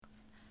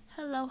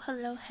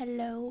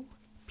Hello,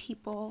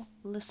 people,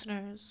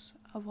 listeners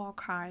of all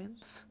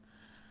kinds.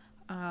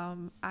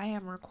 I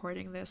am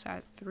recording this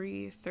at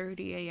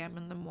 3:30 a.m.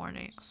 in the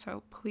morning,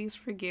 so please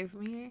forgive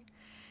me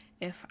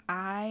if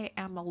I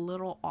am a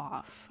little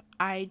off.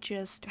 I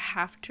just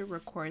have to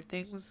record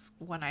things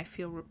when I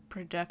feel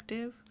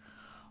productive,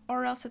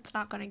 or else it's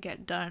not going to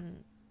get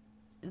done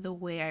the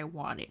way I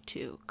want it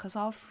to, because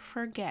I'll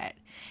forget.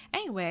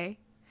 Anyway,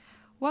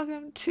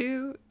 welcome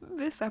to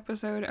this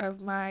episode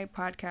of my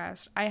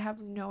podcast. I have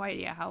no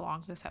idea how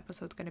long this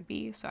episode's going to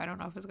be, so I don't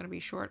know if it's going to be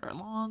short or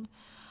long.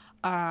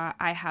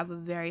 I have a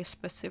very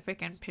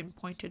specific and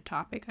pinpointed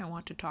topic I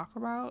want to talk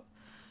about.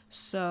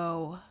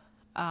 So,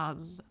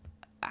 um,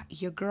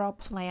 your girl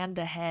planned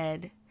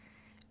ahead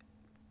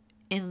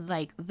in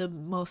like the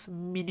most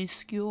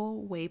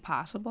minuscule way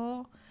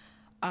possible.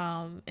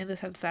 In the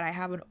sense that I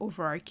have an an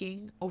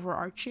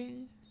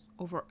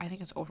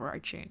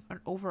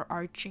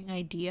overarching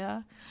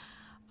idea,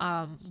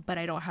 but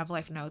I don't have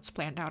like notes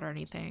planned out or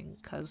anything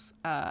because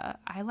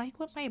I like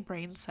what my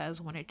brain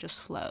says when it just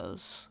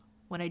flows,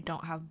 when I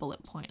don't have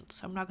bullet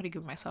points. I'm not going to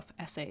give myself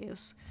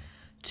essays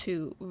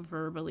to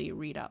verbally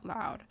read out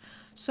loud.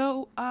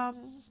 So,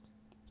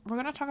 we're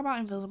going to talk about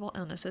invisible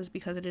illnesses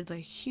because it is a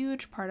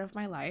huge part of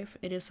my life.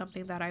 It is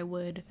something that I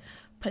would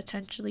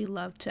potentially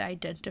love to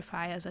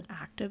identify as an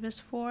activist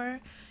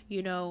for.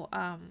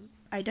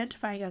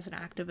 Identifying as an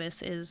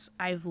activist is,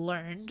 I've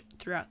learned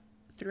throughout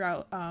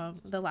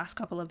the last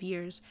couple of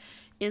years,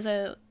 is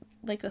a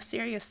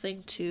serious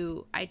thing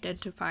to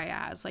identify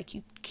as. Like,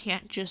 you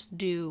can't just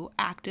do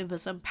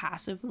activism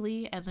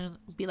passively and then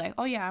be like,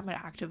 oh yeah, I'm an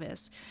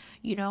activist.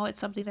 It's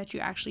something that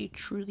you actually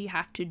truly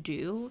have to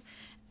do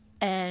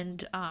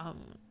and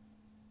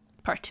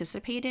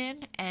participate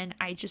in, and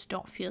I just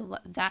don't feel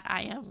that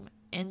I am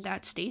in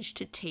that stage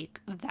to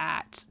take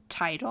that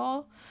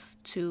title,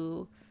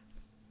 to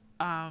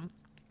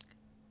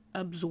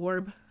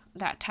absorb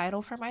that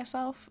title for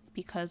myself,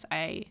 because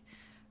I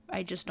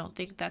just don't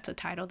think that's a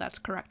title that's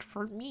correct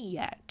for me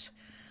yet.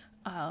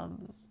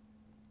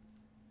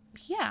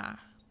 Yeah,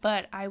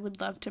 but I would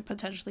love to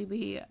potentially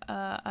be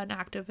an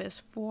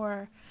activist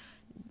for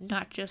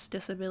not just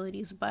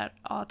disabilities but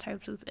all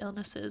types of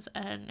illnesses,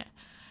 and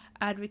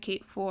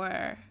advocate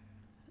for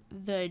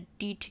the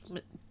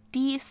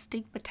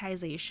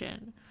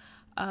destigmatization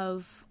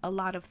of a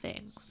lot of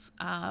things.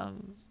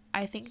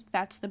 I think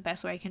that's the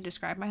best way I can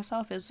describe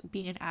myself, is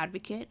being an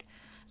advocate.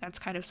 That's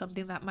kind of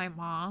something that my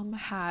mom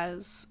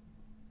has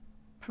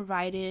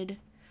provided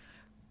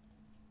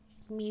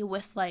me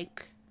with,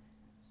 like,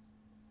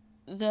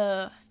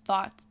 the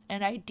thought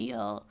and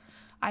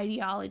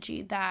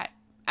ideology that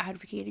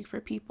advocating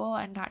for people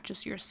and not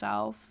just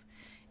yourself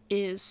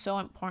is so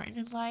important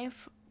in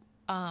life.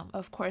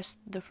 Of course,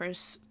 the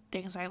first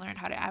things I learned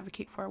how to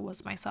advocate for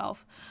was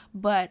myself,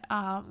 but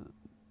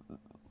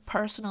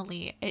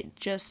personally,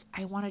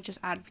 I want to just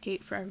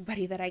advocate for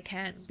everybody that I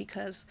can,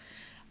 because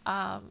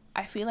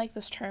I feel like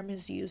this term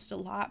is used a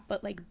lot,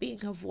 but like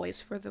being a voice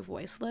for the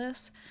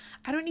voiceless,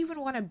 I don't even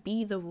want to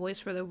be the voice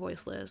for the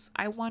voiceless.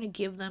 I want to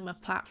give them a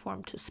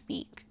platform to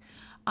speak.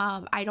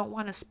 I don't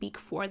want to speak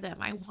for them.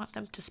 I want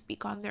them to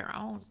speak on their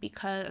own,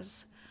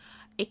 because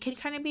it can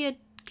kind of be a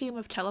game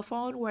of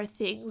telephone where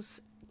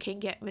things can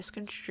get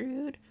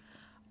misconstrued.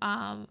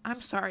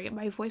 I'm sorry,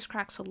 my voice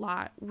cracks a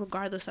lot,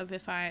 regardless of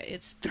if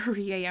it's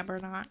 3 a.m. or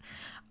not.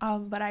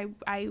 But I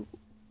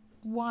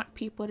want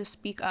people to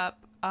speak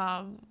up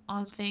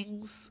on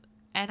things,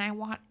 and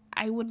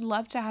I would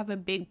love to have a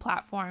big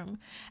platform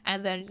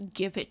and then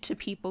give it to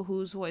people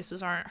whose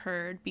voices aren't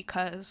heard,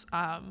 because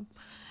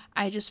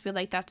I just feel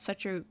like that's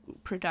such a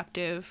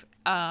productive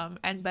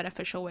and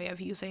beneficial way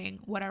of using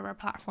whatever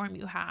platform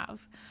you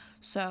have.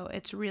 So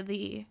it's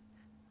really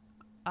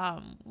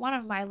one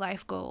of my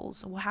life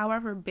goals,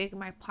 however big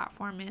my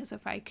platform is.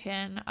 If I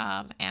can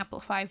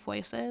amplify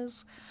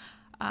voices,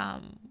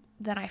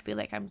 then I feel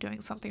like I'm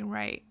doing something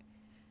right.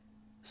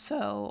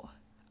 So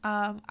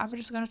I'm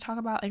just going to talk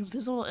about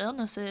invisible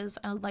illnesses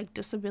and like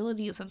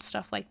disabilities and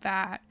stuff like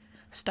that,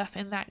 stuff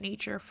in that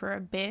nature for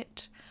a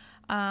bit.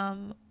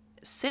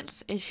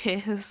 Since it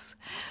is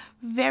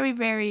very,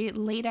 very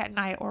late at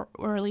night or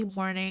early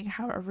morning,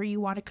 however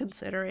you want to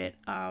consider it,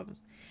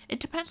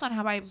 it depends on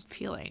how I'm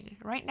feeling.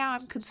 Right now,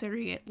 I'm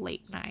considering it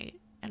late night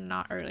and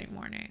not early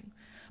morning.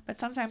 But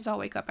sometimes I'll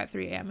wake up at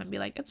 3 a.m. and be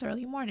like, it's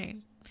early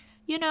morning.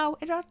 It all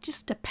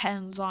just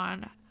depends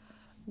on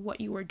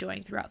what you were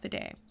doing throughout the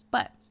day.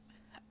 But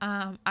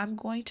I'm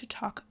going to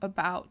talk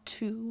about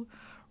two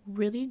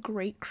really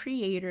great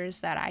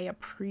creators that I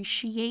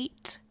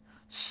appreciate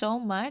so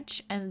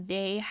much, and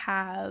they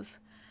have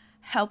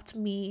helped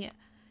me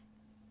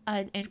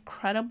an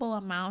incredible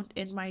amount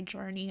in my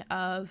journey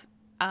of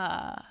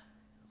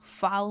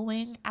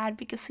following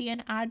advocacy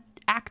and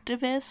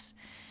activists,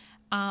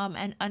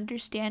 and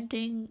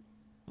understanding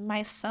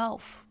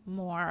myself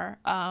more.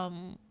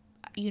 I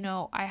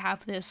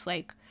have this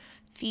like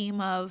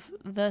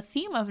the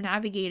theme of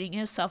navigating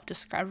is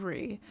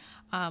self-discovery,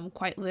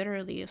 quite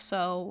literally.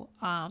 So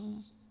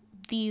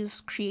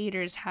these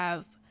creators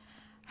have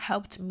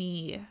helped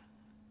me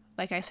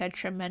like I said,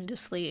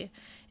 tremendously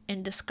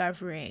in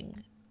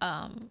discovering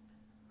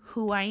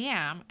who I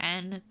am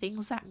and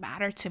things that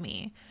matter to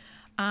me.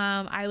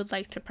 I would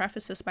like to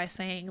preface this by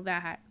saying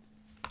that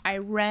I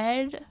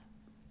read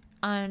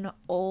an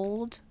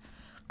old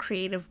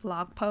creative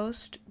blog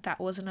post that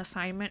was an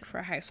assignment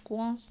for high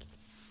school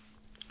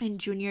in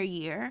junior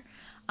year.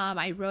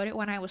 I wrote it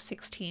when I was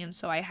 16,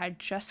 so I had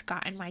just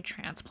gotten my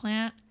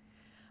transplant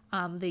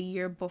the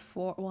year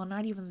before. Well,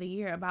 not even the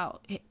year,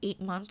 about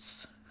 8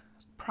 months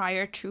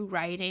prior to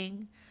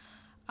writing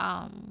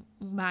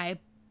my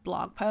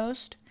blog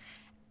post.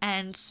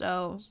 And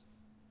so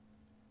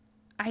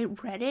I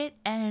read it,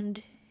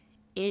 and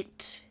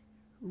it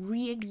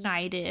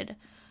reignited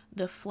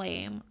the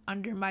flame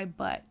under my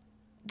butt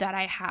that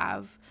I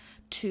have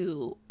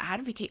to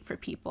advocate for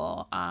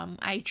people.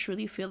 I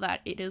truly feel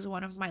that it is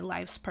one of my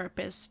life's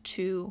purpose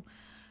to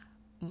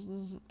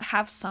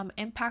have some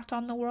impact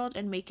on the world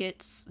and make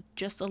it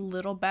just a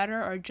little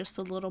better or just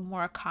a little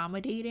more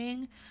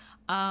accommodating.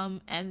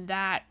 And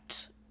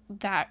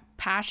that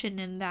passion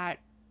and that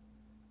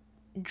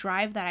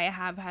drive that I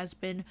have has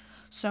been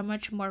so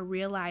much more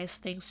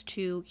realized thanks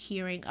to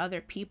hearing other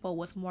people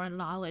with more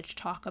knowledge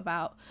talk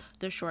about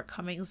the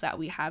shortcomings that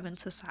we have in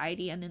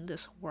society and in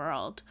this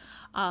world.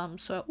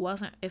 So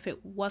if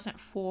it wasn't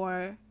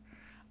for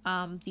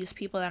these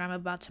people that I'm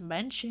about to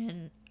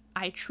mention,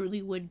 I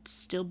truly would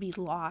still be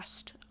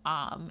lost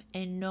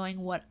in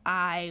knowing what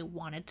I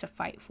wanted to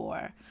fight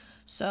for.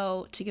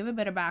 So, to give a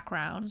bit of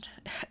background,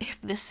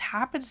 if this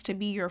happens to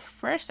be your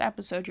first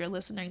episode you're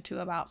listening to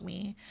about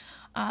me,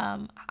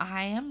 I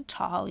am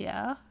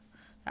Talia.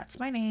 That's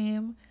my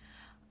name.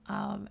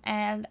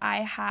 And I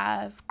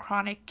have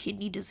chronic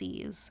kidney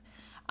disease.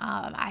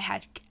 I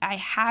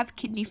have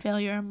kidney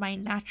failure. My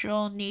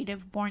natural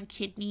native born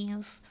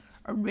kidneys,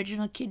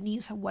 original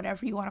kidneys,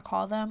 whatever you want to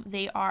call them,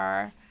 they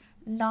are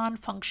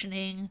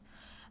non-functioning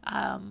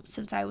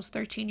since I was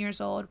 13 years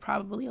old,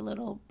 probably a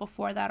little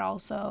before that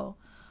also.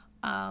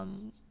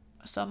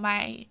 So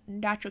my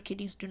natural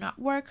kidneys do not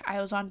work.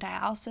 I was on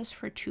dialysis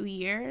for 2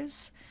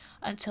 years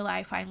until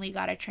I finally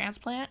got a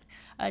transplant,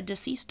 a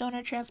deceased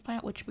donor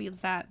transplant, which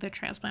means that the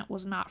transplant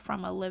was not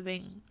from a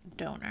living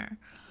donor.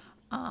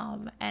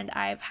 And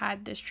I've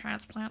had this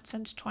transplant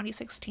since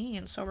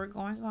 2016, so we're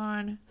going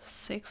on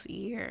 6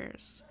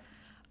 years,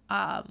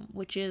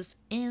 which is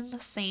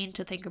insane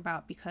to think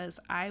about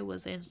because I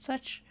was in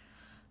such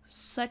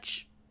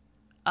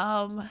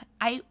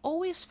I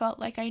always felt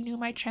like I knew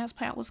my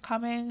transplant was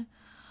coming,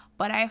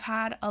 but I've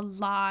had a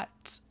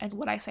lot, and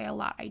when I say a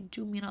lot, I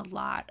do mean a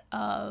lot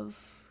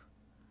of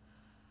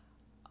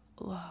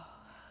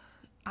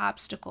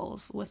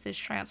obstacles with this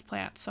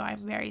transplant. So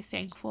I'm very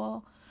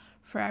thankful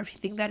for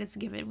everything that it's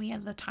given me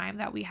and the time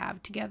that we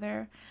have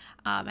together.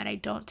 And I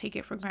don't take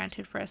it for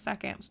granted for a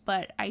second,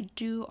 but I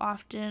do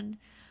often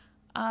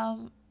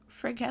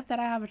forget that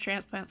I have a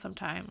transplant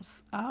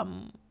sometimes.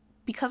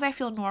 Because I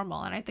feel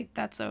normal, and I think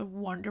that's a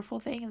wonderful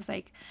thing. It's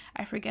like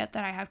I forget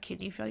that I have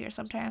kidney failure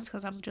sometimes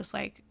because I'm just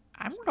like,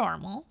 I'm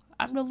normal.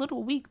 I'm a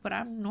little weak, but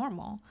I'm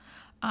normal.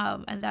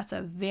 And that's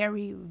a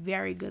very,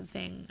 very good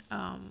thing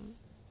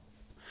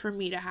for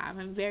me to have.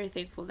 I'm very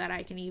thankful that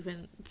I can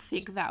even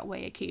think that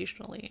way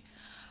occasionally.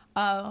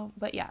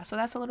 But yeah, so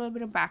that's a little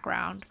bit of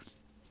background.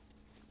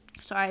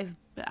 So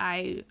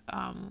I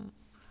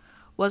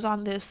was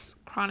on this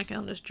chronic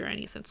illness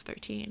journey since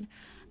 13,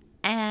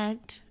 and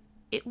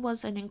it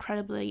was an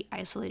incredibly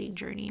isolating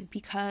journey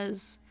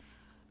because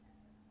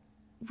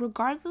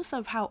regardless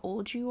of how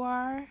old you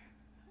are,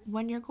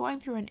 when you're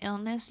going through an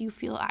illness, you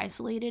feel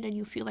isolated and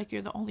you feel like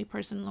you're the only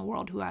person in the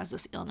world who has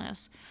this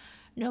illness.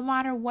 No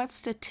matter what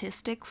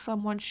statistics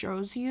someone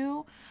shows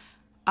you,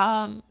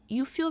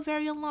 you feel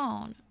very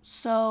alone.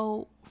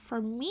 So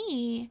for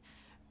me,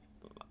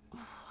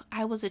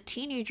 I was a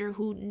teenager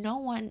who no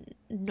one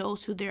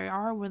knows who they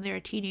are when they're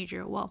a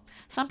teenager. Well,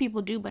 some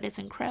people do, but it's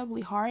incredibly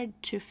hard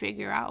to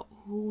figure out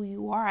who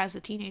you are as a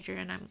teenager,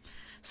 and I'm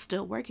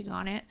still working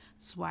on it.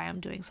 That's why I'm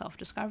doing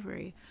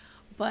self-discovery.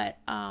 But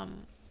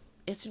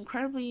it's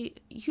incredibly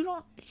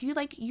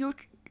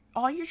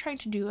all you're trying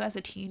to do as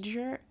a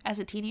teenager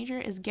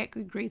is get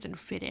good grades and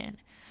fit in.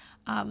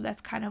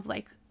 That's kind of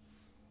like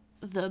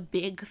the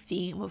big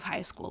theme of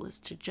high school, is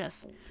to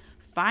just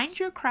find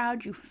your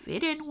crowd you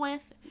fit in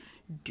with,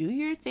 do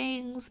your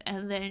things,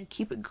 and then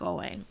keep it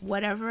going.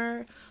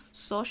 Whatever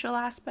social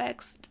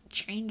aspects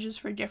changes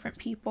for different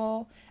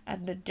people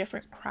and the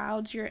different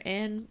crowds you're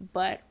in,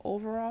 but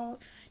overall,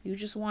 you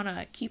just want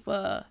to keep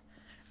a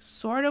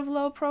sort of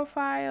low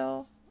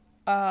profile,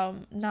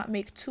 not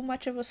make too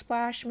much of a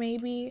splash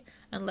maybe,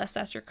 unless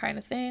that's your kind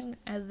of thing,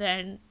 and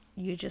then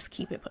you just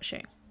keep it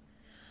pushing.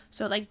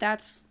 So like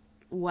that's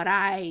what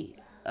I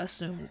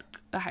assumed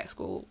a high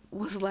school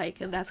was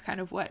like, and that's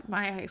kind of what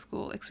my high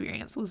school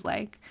experience was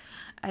like,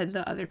 and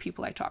the other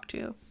people I talked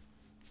to.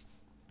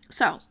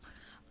 So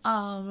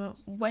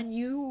when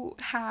you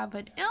have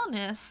an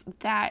illness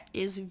that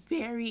is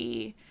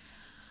very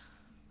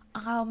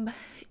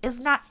is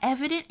not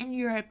evident in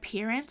your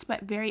appearance,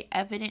 but very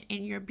evident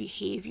in your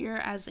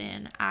behavior. As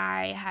in,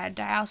 I had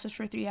dialysis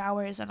for 3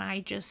 hours and I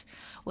just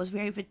was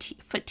very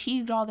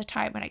fatigued all the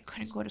time, and I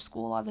couldn't go to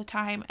school all the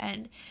time.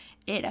 And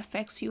it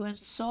affects you in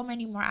so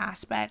many more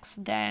aspects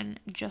than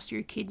just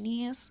your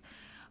kidneys.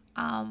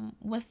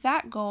 With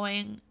that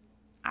going,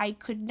 I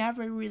could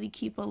never really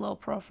keep a low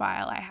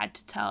profile. I had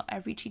to tell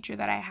every teacher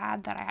that I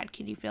had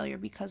kidney failure,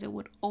 because it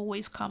would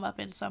always come up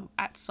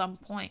at some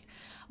point,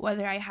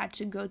 whether I had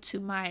to go to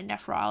my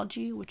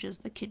nephrology, which is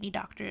the kidney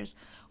doctors,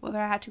 whether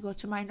I had to go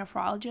to my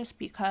nephrologist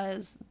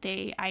because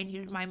I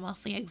needed my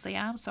monthly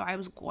exam, so I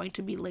was going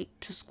to be late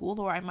to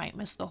school, or I might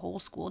miss the whole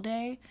school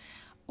day,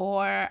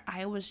 or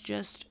I was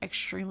just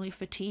extremely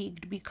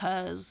fatigued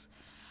because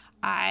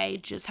I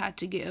just had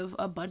to give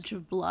a bunch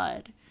of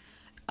blood,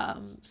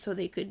 so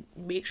they could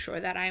make sure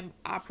that I'm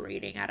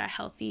operating at a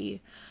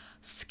healthy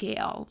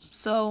scale.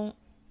 So,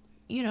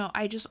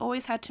 I just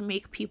always had to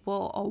make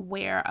people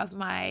aware of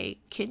my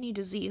kidney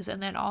disease.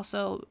 And then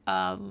also,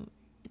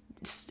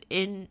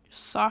 in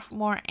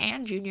sophomore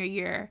and junior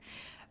year,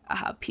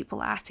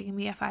 people asking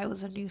me if I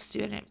was a new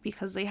student,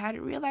 because they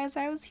hadn't realized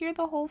I was here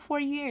the whole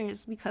 4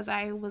 years, because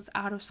I was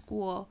out of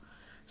school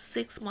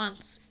 6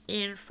 months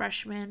in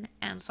freshman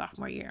and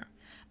sophomore year.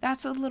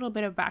 That's a little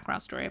bit of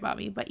background story about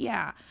me. But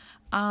yeah,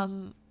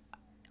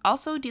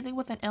 also dealing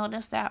with an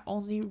illness that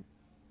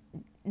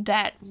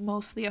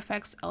mostly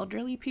affects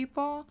elderly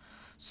people.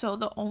 So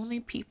the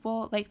only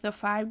people, like the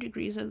 5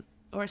 degrees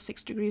or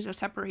 6 degrees of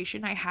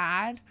separation I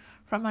had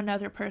from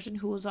another person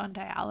who was on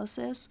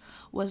dialysis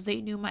was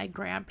they knew my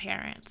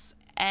grandparents,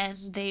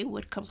 and they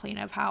would complain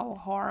of how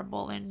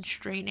horrible and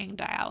straining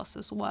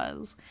dialysis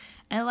was.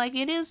 And like,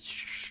 it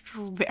is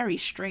very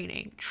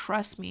straining,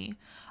 trust me.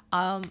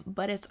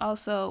 But it's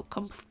also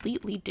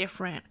completely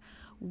different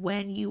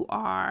when you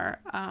are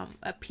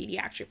a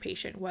pediatric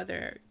patient,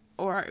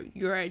 or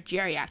you're a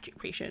geriatric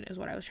patient, is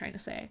what I was trying to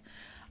say.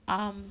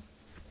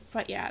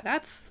 But yeah,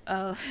 that's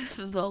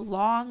the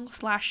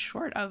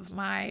long/short of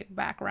my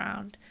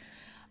background.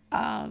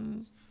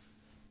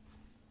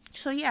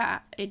 So yeah,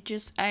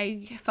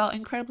 I felt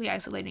incredibly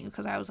isolating,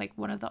 because I was like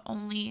one of the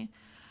only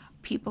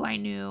people I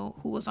knew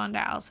who was on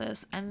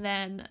dialysis. And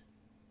then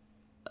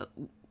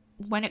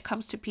when it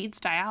comes to peds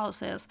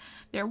dialysis,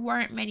 there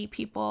weren't many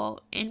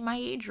people in my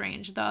age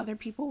range. The other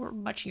people were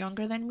much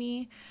younger than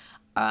me.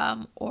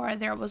 Or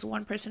there was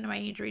one person in my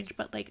age range,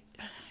 but like,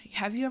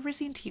 have you ever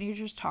seen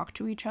teenagers talk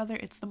to each other?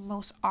 It's the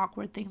most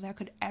awkward thing that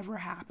could ever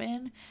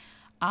happen.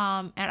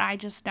 And I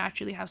just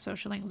naturally have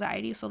social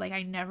anxiety, so like,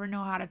 I never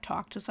know how to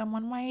talk to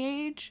someone my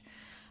age.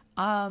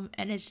 And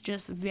it's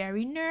just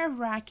very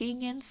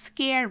nerve-wracking and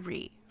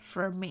scary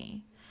for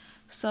me.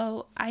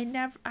 So I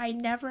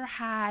never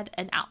had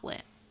an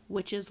outlet,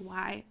 which is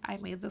why I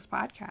made this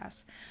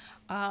podcast.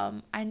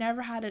 I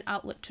never had an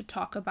outlet to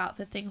talk about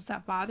the things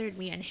that bothered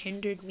me and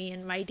hindered me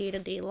in my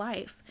day-to-day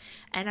life.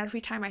 And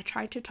every time I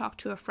tried to talk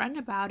to a friend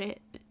about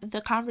it, the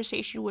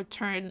conversation would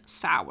turn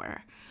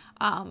sour,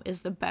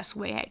 is the best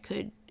way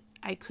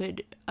I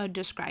could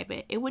describe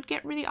it. It would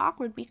get really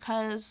awkward,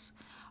 because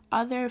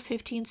other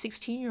 15,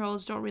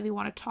 16-year-olds don't really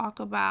want to talk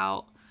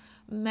about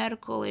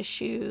medical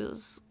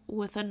issues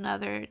with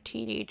another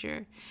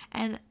teenager.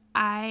 And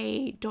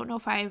I don't know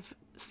if I've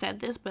said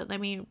this, but let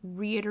me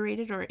reiterate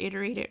it or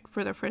iterate it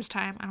for the first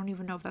time. I don't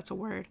even know if that's a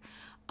word.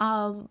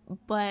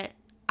 But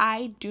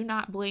I do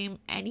not blame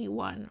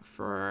anyone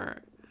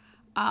for,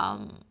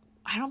 I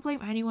don't blame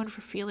anyone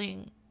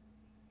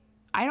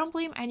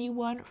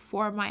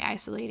for my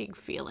isolating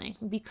feeling,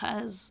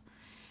 because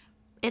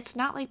it's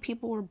not like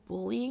people were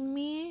bullying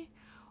me,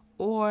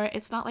 or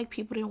it's not like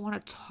people didn't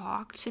want to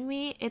talk to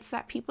me. It's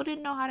that people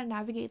didn't know how to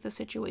navigate the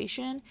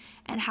situation.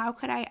 And how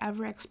could I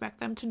ever expect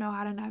them to know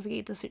how to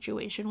navigate the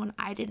situation when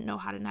I didn't know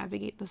how to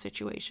navigate the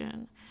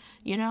situation,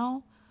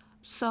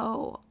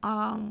 So,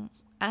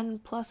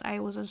 and plus I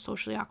was a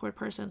socially awkward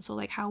person. So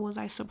like, how was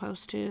I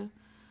supposed to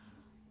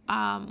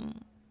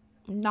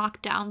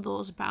knock down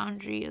those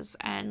boundaries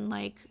and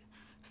like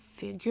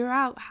figure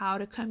out how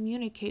to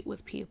communicate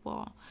with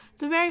people?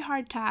 It's a very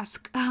hard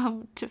task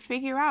to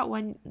figure out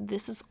when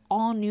this is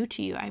all new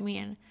to you. I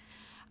mean,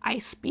 I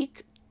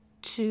speak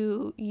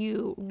to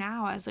you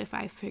now as if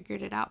I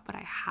figured it out, but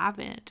I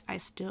haven't. I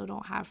still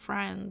don't have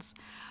friends.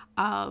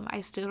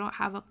 I still don't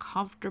have a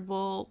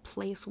comfortable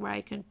place where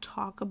I can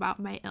talk about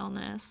my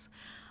illness,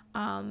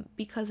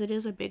 because it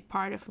is a big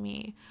part of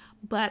me.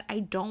 But I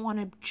don't want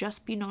to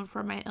just be known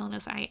for my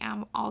illness. I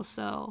am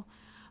also,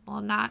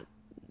 well, not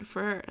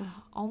for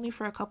only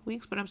for a couple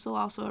weeks, but I'm still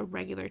also a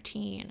regular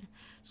teen,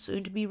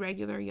 soon to be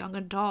regular young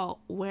adult,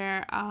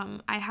 where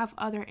I have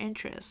other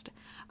interests,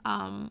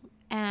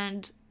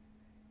 and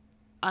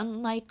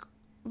unlike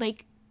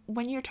like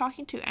when you're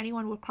talking to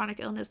anyone with chronic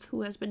illness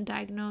who has been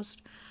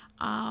diagnosed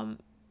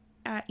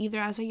either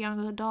as a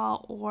young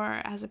adult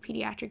or as a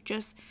pediatric,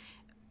 just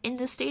in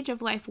the stage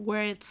of life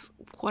where it's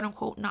quote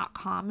unquote not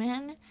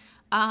common,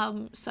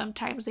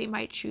 Sometimes they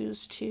might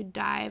choose to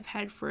dive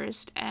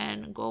headfirst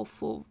and go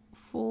full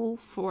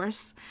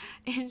force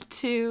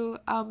into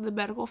the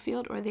medical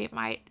field, or they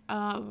might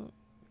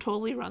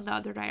totally run the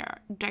other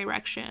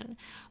direction.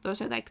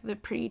 Those are like the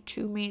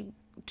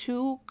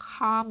two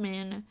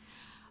common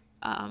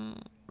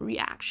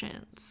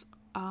reactions.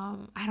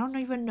 I don't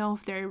even know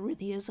if there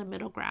really is a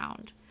middle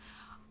ground,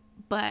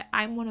 but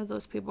I'm one of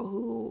those people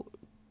who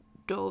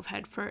dove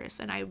headfirst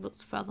and I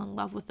fell in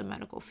love with the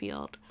medical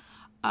field.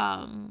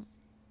 And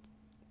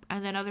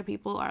then other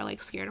people are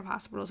like scared of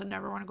hospitals and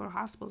never want to go to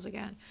hospitals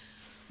again.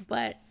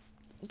 But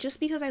just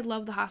because I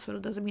love the hospital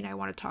doesn't mean I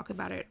want to talk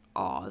about it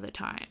all the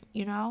time,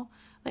 you know?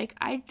 Like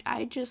I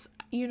just,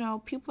 you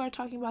know, people are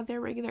talking about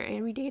their regular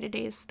every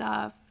day-to-day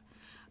stuff.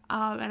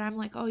 And I'm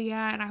like, oh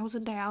yeah, and I was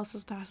in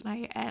dialysis last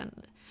night,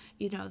 and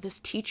you know, this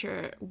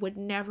teacher would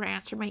never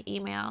answer my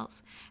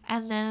emails.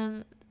 And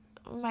then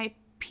my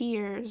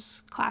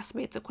peers,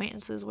 classmates,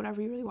 acquaintances,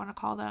 whatever you really want to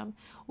call them,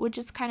 would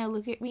just kind of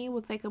look at me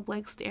with like a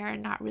blank stare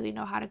and not really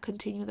know how to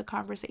continue the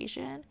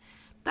conversation.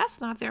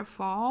 That's not their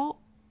fault,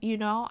 you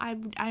know. I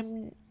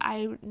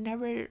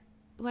never,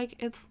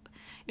 like, it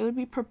would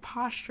be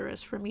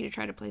preposterous for me to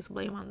try to place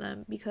blame on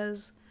them,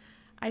 because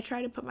I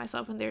try to put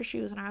myself in their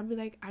shoes and I'd be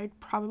like, I'd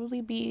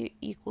probably be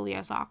equally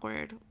as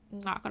awkward.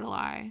 I'm not gonna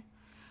lie.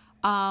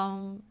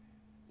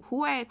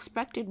 Who I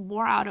expected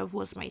more out of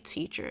was my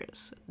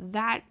teachers.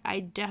 That I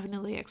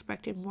definitely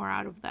expected more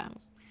out of them.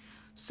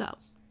 So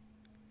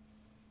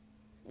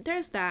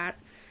there's that.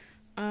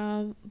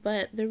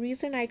 But the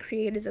reason I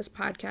created this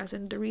podcast,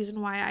 and the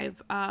reason why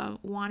I've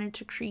wanted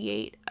to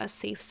create a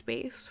safe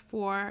space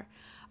for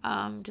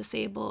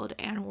disabled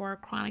and or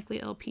chronically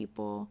ill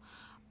people,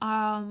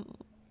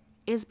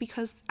 is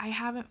because I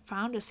haven't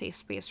found a safe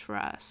space for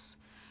us,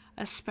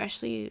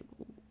 especially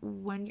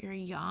when you're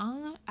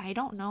young. I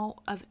don't know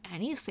of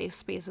any safe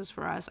spaces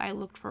for us. I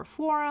looked for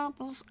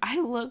forums, I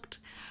looked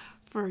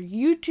for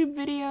YouTube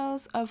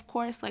videos. Of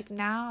course, like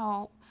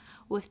now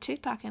with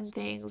TikTok and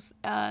things,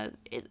 a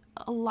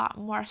lot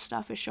more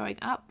stuff is showing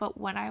up. But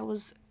when I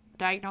was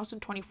diagnosed in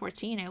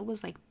 2014, it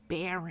was like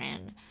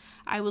barren.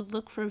 I would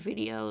look for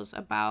videos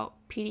about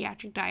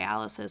pediatric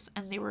dialysis,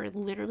 and they were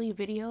literally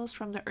videos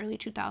from the early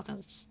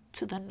 2000s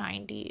to the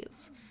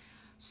 90s.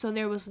 So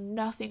there was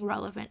nothing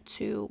relevant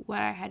to what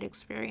I had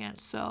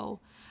experienced. So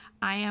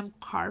I am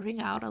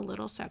carving out a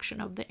little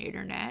section of the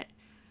internet,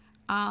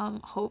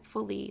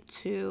 hopefully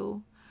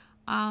to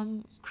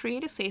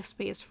create a safe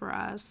space for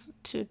us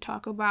to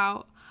talk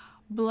about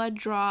blood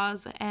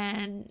draws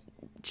and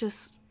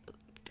just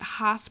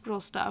hospital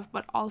stuff,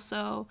 but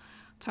also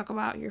talk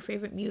about your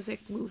favorite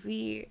music,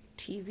 movie,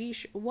 TV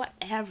show,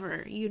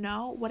 whatever, you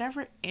know,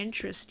 whatever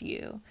interests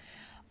you.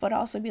 But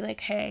also be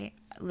like, hey,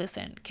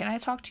 listen, can I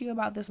talk to you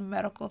about this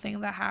medical thing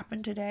that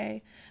happened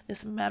today?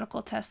 This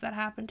medical test that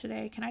happened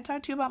today? Can I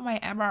talk to you about my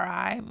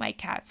MRI, my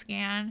CAT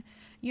scan?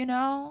 You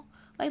know,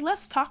 like,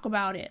 let's talk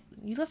about it.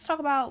 Let's talk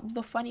about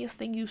the funniest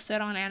thing you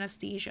said on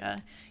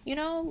anesthesia. You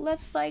know,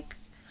 let's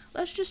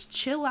just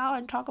chill out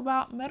and talk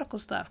about medical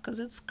stuff, because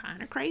it's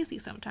kind of crazy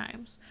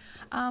sometimes.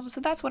 So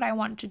that's what I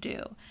wanted to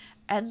do.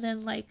 And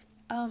then like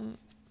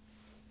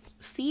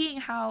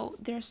seeing how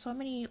there's so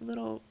many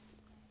little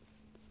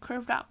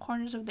curved out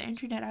corners of the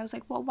internet, I was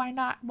like, well, why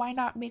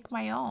not make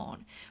my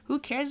own? Who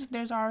cares if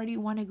there's already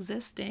one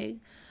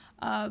existing?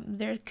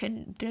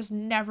 There's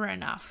never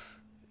enough.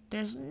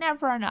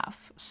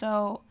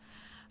 So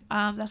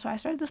that's why I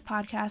started this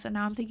podcast, and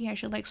now I'm thinking I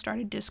should like start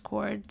a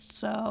Discord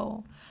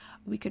so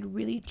we could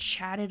really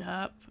chat it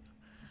up.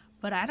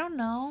 But I don't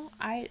know.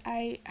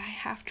 I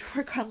have to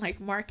work on like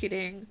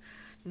marketing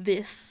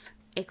this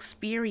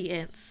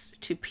experience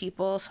to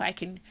people so I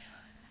can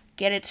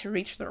get it to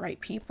reach the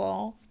right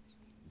people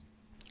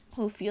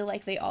who feel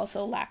like they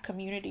also lack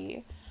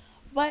community.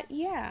 But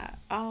yeah,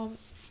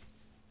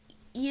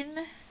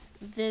 in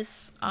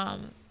this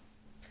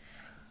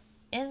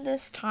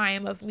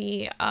time of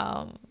me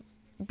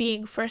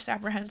being first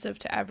apprehensive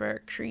to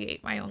ever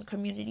create my own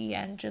community,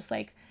 and just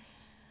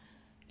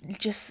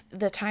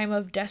the time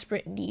of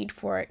desperate need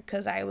for it,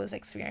 because I was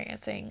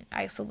experiencing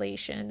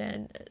isolation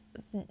and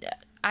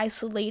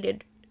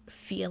isolated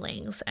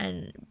feelings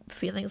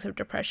of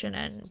depression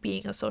and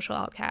being a social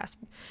outcast,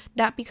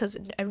 not because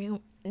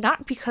anyone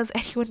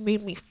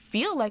made me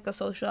feel like a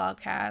social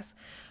outcast,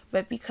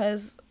 but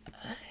because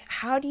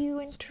how do you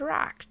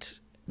interact,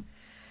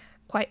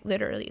 quite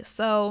literally.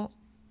 So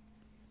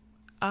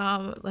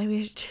let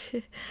me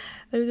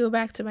go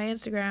back to my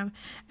Instagram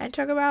and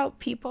talk about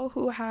people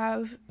who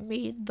have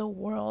made the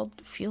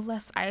world feel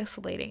less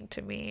isolating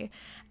to me,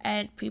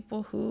 and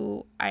people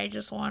who I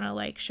just want to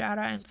like shout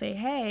out and say,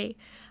 hey,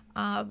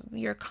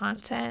 your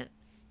content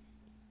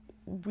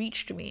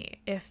reached me.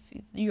 If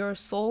your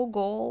sole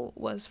goal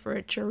was for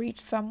it to reach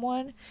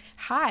someone,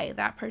 hi,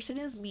 that person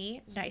is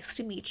me. Nice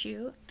to meet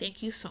you.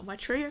 Thank you so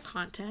much for your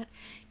content.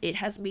 It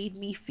has made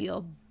me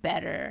feel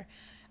better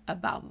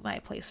about my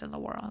place in the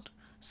world.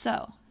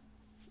 So,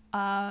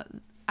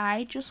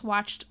 I just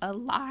watched a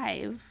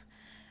live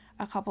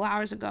a couple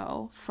hours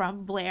ago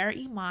from Blair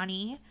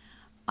Imani.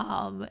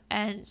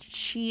 And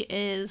she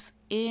is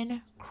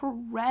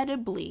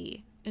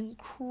incredibly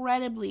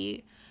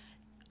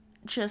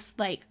just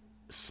like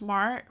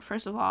smart.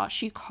 First of all,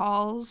 she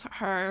calls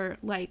her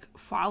like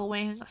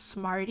following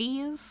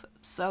smarties,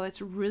 so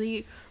it's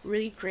really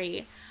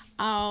great.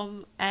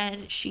 And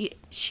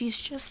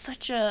she's just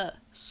such a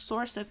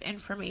source of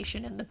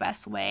information in the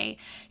best way.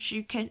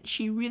 She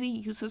really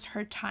uses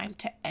her time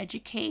to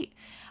educate.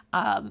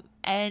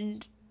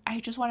 And I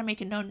just want to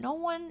make it known, no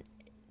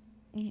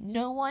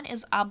one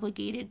is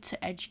obligated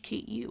to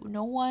educate you.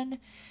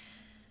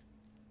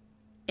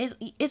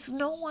 It's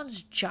no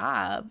one's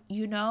job,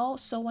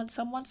 so when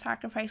someone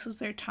sacrifices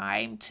their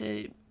time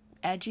to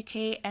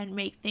educate and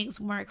make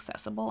things more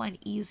accessible and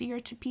easier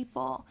to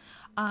people,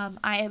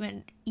 I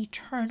am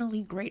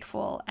eternally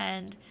grateful,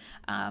 and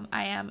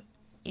I am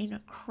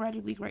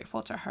incredibly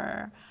grateful to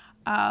her.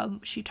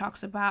 She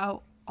talks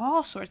about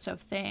all sorts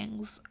of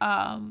things,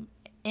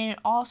 in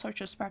all sorts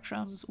of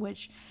spectrums,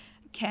 which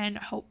can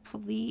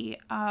hopefully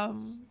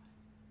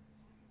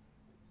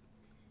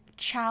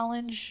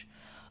challenge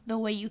the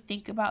way you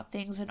think about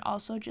things, and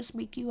also just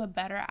make you a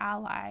better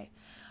ally.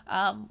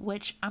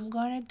 Which I'm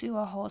going to do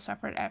a whole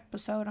separate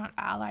episode on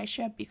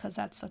allyship, because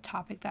that's a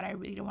topic that I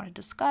really want to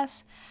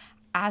discuss.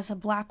 As a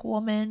Black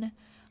woman,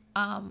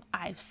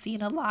 I've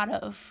seen a lot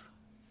of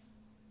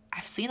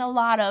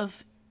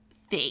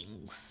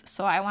things,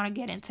 so I want to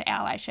get into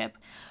allyship.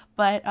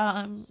 But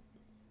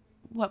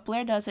what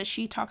Blair does is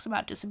she talks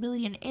about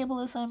disability and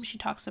ableism. She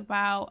talks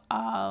about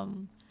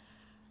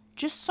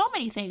just so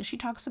many things. She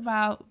talks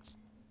about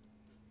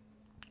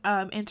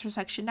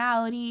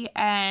intersectionality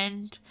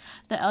and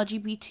the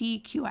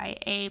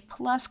LGBTQIA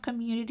plus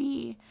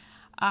community.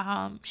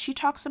 She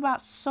talks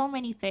about so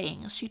many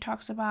things. She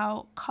talks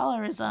about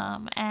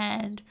colorism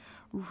and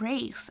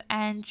race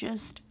and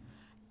just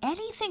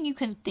anything you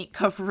can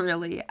think of,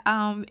 really.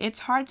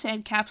 It's hard to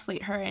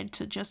encapsulate her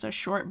into just a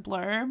short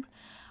blurb.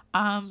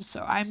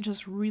 So I'm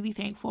just really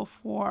thankful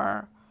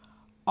for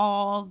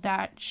all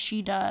that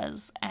she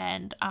does,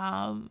 and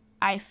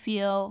I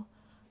feel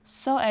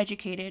so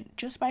educated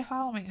just by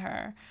following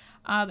her.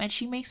 And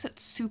she makes it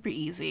super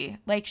easy.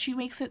 Like, she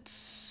makes it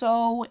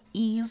so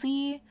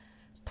easy.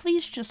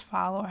 Please just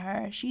follow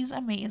her. She's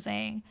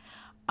amazing.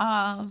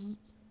 And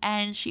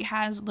she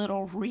has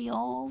little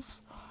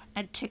reels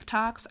and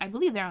TikToks. I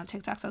believe they're on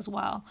TikTok as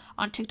well,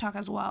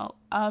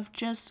 of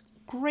just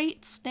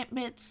great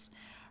snippets.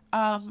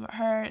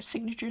 Her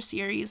signature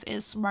series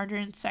is Smarter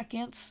in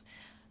Seconds.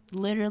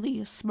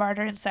 Literally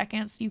Smarter in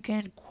Seconds. You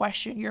can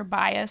question your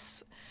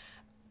bias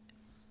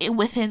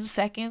within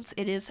seconds.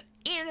 It is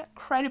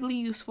incredibly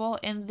useful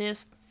in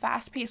this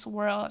fast-paced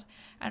world,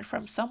 and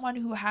from someone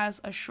who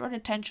has a short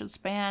attention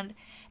span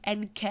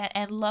and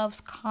loves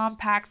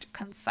compact,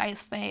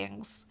 concise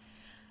things,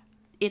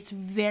 it's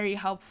very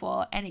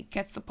helpful, and it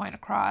gets the point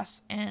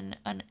across in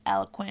an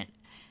eloquent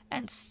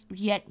and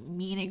yet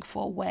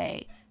meaningful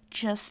way.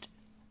 Just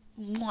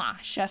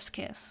chef's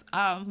kiss.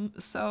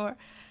 So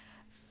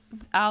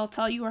I'll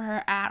tell you where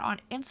her at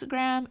on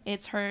Instagram.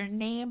 It's her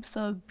name,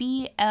 so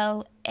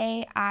BlairImani.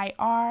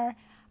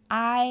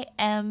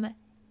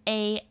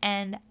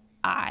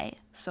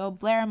 So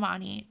Blair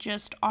Imani,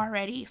 just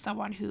already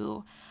someone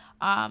who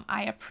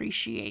I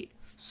appreciate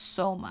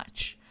so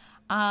much.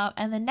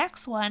 And the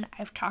next one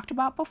I've talked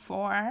about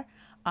before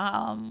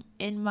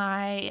in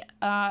my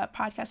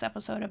podcast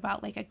episode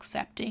about like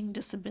accepting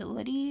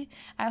disability.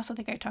 I also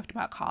think I talked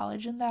about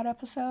college in that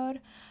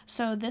episode.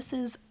 So this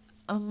is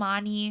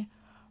Imani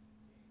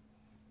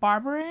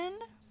Barbarin.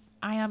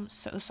 I am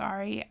so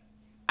sorry.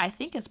 I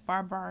think it's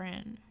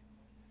Barbarin.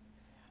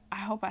 I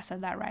hope I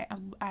said that right.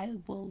 I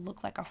will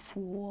look like a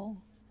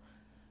fool.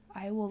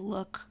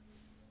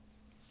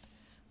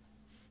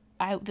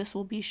 This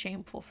will be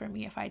shameful for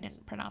me if I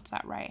didn't pronounce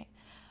that right.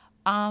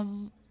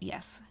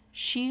 Yes.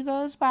 She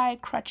goes by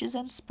Crutches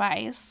and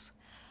Spice.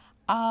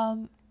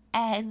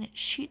 And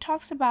she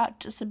talks about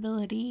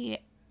disability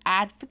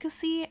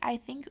advocacy, I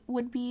think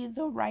would be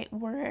the right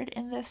word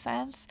in this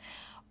sense.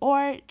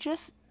 Or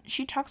just,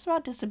 she talks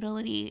about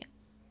disability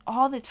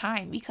all the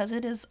time because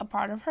it is a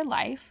part of her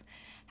life.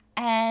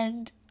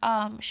 And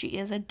she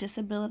is a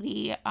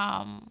disability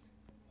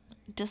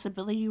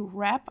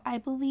rep, I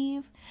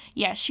believe.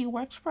 Yeah, she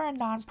works for a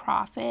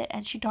nonprofit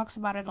and she talks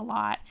about it a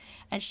lot.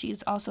 And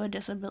she's also a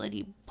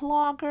disability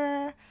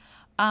blogger,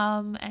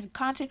 and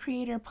content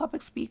creator,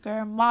 public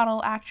speaker,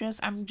 model, actress.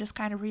 I'm just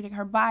kind of reading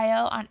her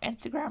bio on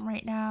Instagram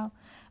right now.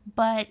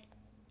 But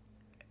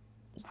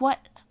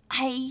what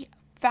I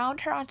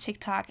found her on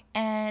TikTok,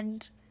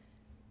 and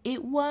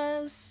it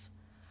was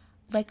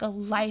like a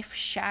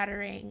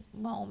life-shattering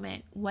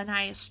moment when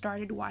I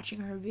started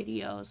watching her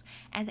videos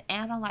and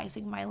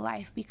analyzing my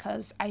life,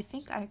 because I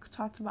think I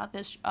talked about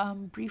this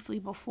briefly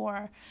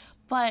before,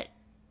 but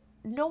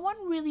no one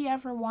really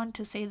ever wanted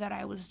to say that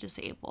I was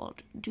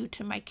disabled due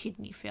to my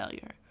kidney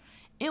failure.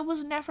 It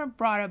was never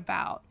brought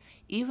about,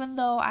 even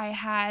though I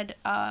had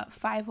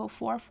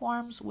 504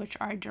 forms, which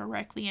are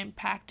directly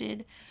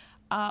impacted.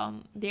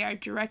 They are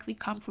directly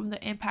come from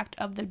the impact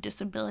of the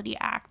Disability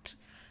Act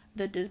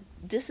the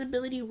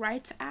Disability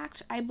Rights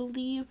Act, I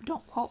believe.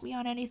 Don't quote me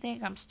on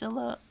anything. I'm still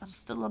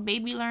a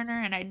baby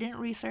learner, and I didn't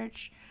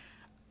research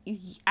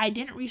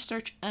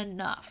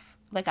enough.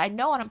 Like, I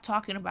know what I'm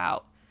talking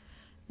about.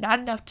 Not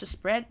enough to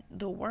spread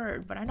the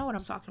word, but I know what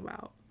I'm talking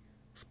about.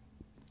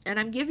 And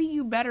I'm giving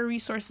you better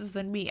resources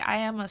than me. I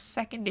am a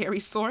secondary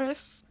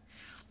source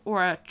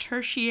or a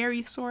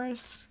tertiary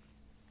source.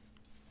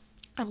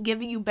 I'm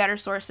giving you better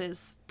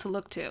sources to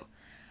look to.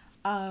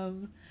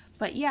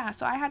 But yeah,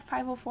 so I had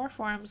 504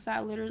 forms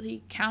that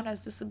literally count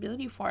as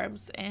disability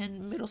forms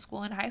in middle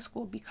school and high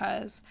school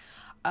because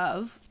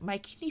of my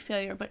kidney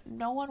failure, but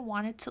no one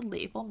wanted to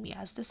label me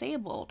as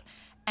disabled.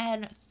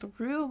 And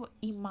through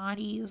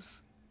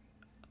Imani's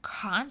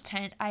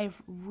content,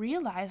 I've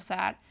realized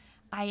that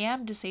I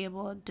am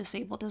disabled.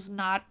 Disabled is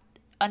not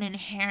an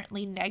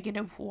inherently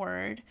negative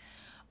word.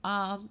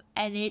 And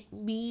it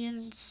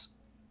means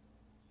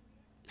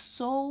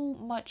so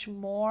much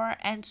more,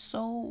 and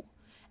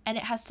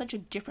it has such a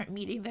different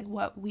meaning than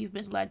what we've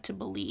been led to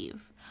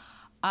believe.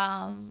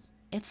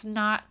 It's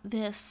not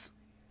this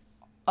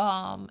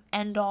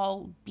end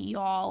all be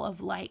all of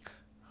like,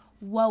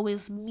 woe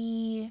is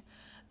me,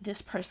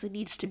 this person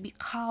needs to be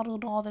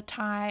coddled all the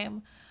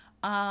time.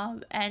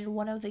 And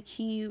one of the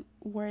key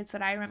words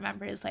that I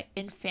remember is like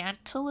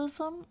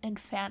infantilism,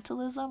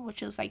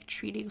 which is like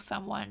treating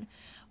someone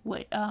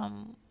with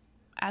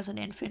as an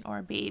infant or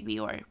a baby,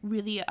 or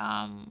really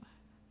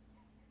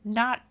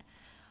not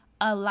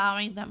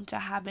allowing them to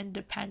have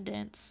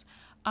independence,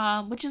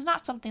 which is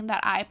not something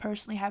that I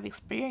personally have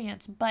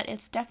experienced, but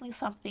it's definitely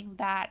something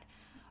that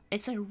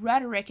it's a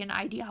rhetoric and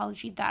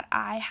ideology that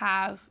I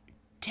have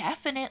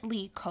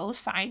definitely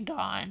co-signed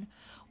on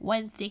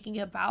when thinking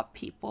about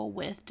people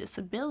with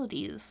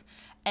disabilities.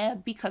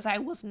 Because I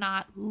was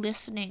not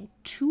listening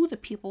to the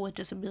people with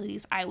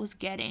disabilities, I was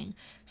getting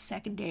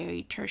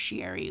secondary,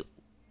 tertiary,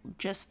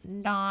 just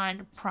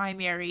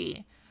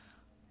non-primary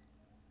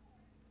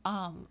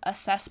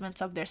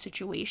assessments of their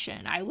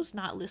situation. I was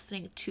not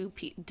listening to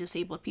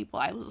disabled people.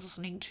 I was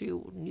listening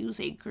to news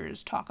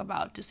anchors talk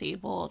about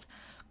disabled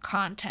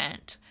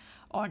content,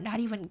 or not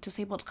even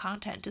disabled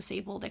content,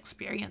 disabled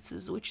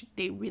experiences, which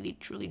they really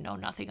truly know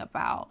nothing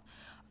about.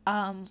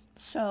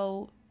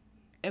 So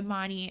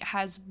Imani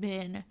has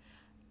been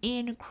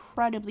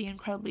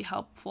incredibly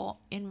helpful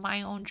in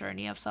my own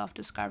journey of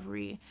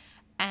self-discovery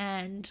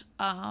and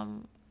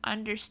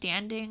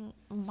understanding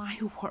my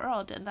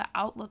world and the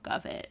outlook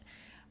of it.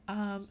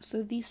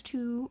 So these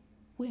two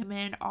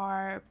women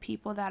are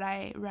people that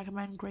I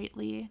recommend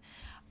greatly.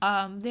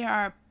 There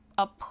are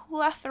a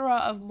plethora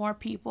of more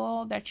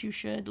people that you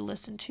should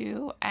listen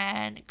to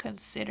and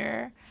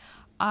consider.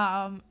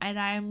 And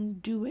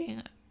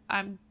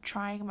I'm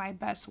trying my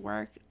best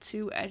work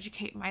to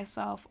educate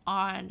myself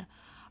on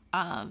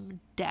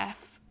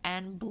deaf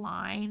and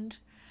blind,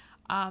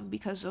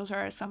 because those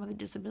are some of the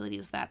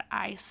disabilities that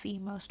I see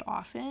most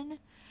often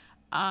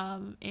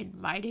in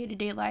my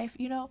day-to-day life.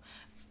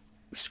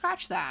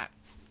 Scratch that.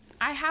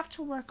 I have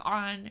to work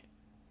on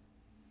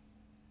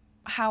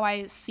how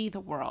I see the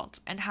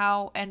world and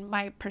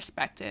my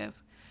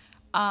perspective.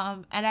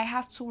 And I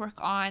have to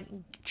work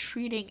on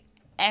treating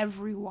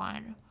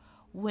everyone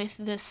with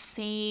the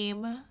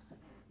same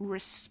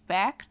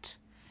respect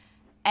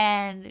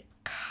and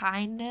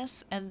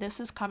kindness. And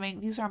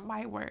these are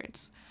my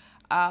words.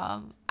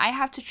 I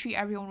have to treat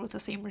everyone with the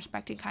same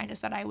respect and kindness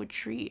that I would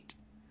treat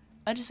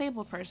a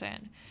disabled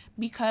person,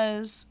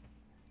 because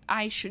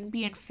I shouldn't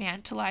be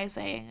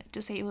infantilizing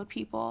disabled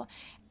people,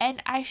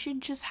 and I should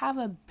just have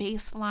a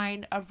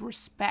baseline of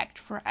respect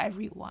for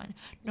everyone,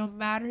 no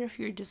matter if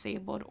you're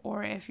disabled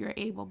or if you're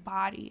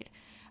able-bodied.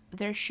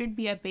 There should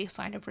be a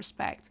baseline of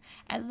respect,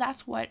 and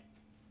that's what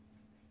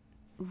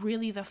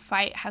really the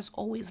fight has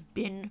always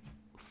been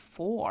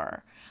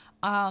for.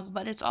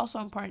 But it's also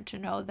important to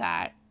know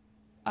that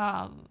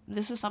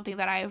this is something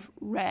that I've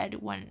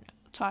read when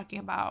talking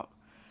about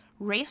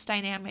race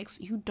dynamics.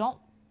 You don't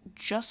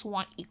just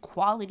want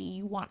equality,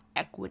 you want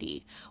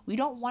equity. We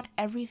don't want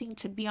everything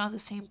to be on the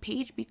same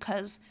page,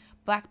 because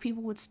Black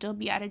people would still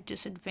be at a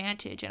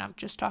disadvantage. And I'm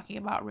just talking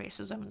about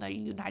racism in the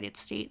United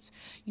States.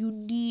 You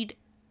need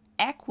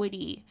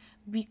equity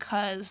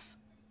because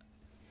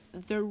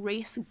the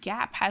race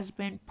gap has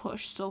been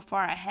pushed so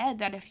far ahead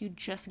that if you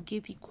just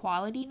give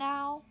equality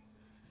now,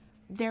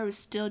 there is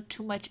still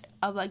too much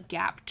of a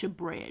gap to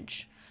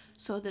bridge.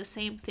 So the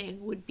same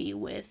thing would be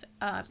with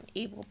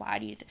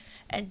able-bodied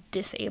and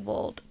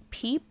disabled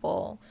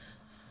people.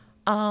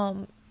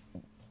 You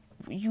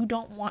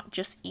don't want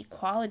just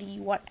equality,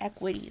 you want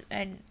equity,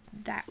 and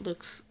that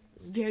looks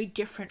very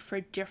different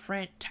for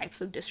different types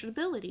of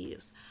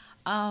disabilities.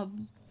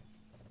 And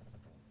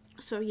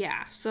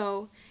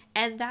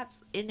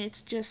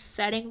it's just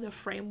setting the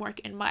framework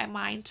in my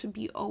mind to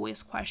be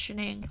always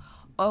questioning,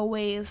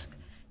 always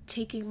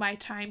taking my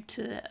time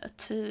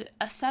to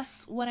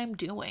assess what I'm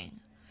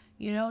doing.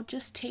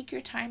 Just take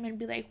your time and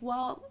be like,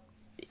 well,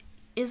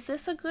 is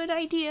this a good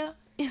idea?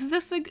 Is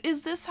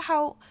this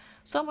how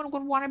someone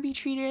would want to be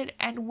treated?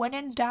 And when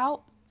in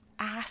doubt,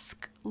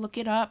 ask, look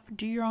it up,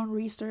 do your own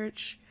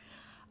research.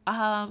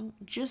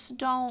 Just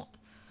don't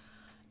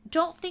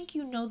think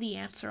you know the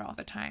answer all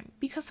the time,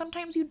 because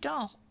sometimes you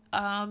don't.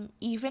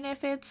 Even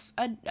if it's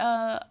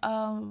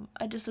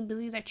a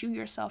disability that you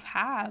yourself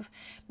have,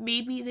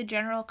 maybe the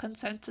general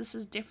consensus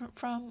is different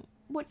from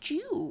what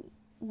you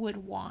would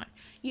want.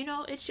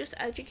 It's just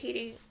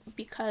educating,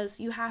 because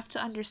you have to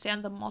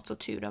understand the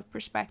multitude of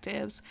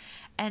perspectives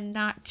and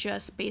not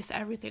just base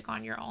everything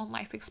on your own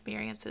life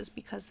experiences,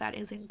 because that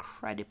is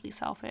incredibly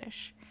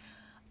selfish.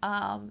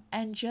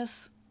 And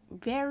just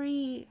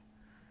very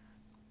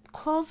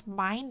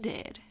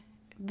close-minded,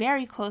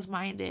 very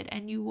close-minded,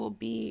 and you will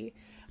be,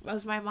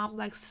 as my mom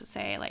likes to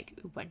say, like,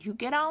 when you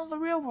get out in the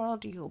real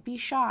world, you'll be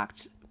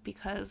shocked,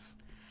 because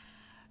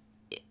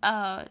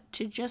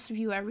to just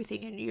view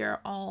everything in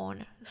your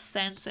own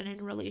sense and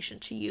in relation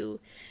to you,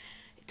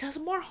 it does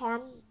more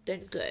harm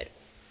than good.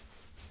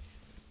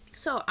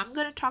 So I'm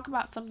going to talk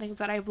about some things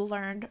that I've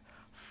learned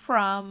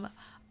from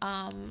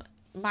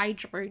my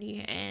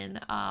journey in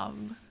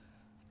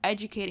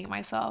educating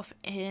myself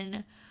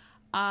in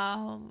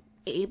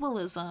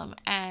ableism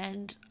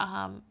and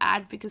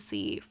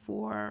advocacy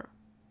for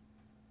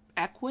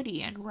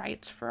equity and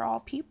rights for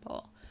all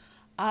people.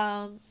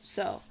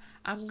 So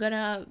I'm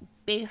gonna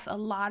base a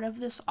lot of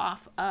this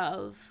off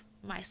of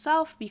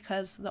myself,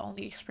 because the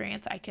only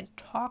experience I can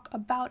talk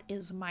about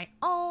is my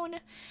own,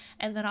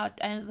 and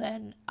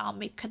then I'll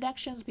make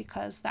connections,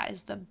 because that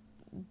is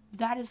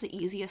the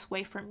easiest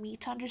way for me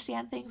to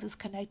understand things, is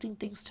connecting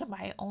things to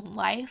my own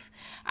life.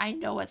 I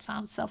know it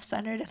sounds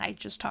self-centered, and I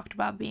just talked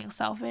about being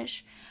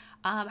selfish.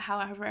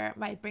 However,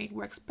 my brain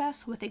works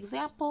best with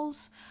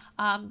examples.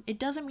 It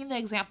doesn't mean the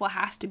example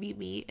has to be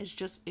me. It's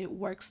just, it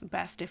works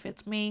best if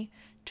it's me,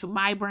 to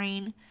my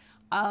brain.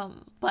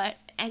 But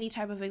any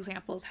type of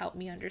examples help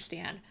me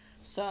understand.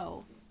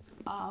 So,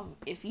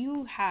 if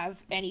you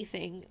have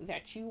anything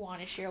that you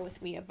want to share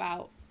with me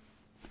about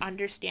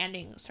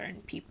understanding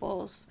certain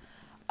people's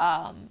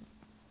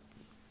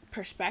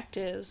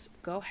perspectives,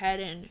 go ahead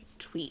and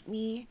tweet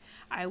me.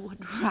 I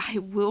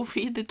will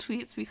read the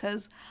tweets,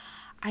 because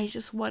I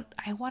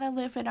want to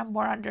live in a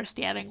more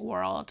understanding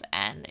world,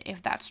 and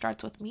if that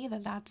starts with me,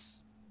 then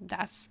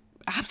that's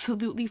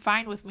absolutely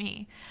fine with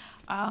me.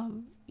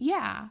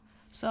 Yeah.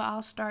 So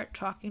I'll start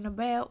talking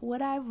about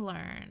what I've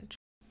learned.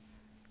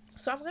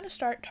 So I'm going to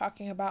start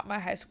talking about my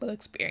high school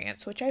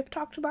experience, which I've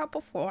talked about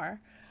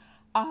before.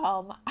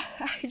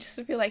 I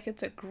just feel like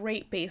it's a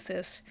great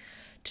basis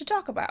to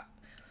talk about.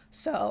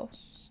 So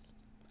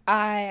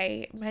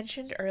I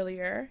mentioned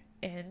earlier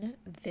in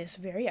this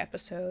very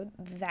episode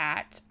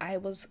that I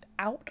was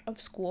out of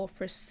school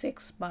for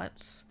 6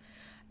 months.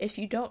 If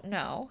you don't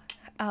know,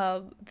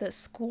 the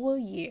school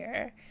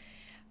year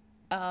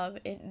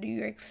in New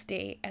York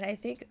State, and I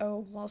think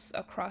almost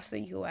across the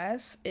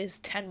US, is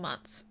 10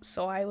 months.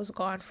 So I was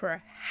gone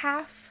for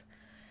half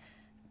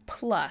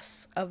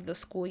plus of the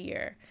school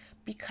year,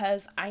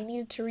 because I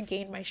needed to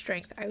regain my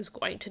strength. I was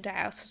going to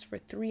dialysis for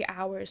 3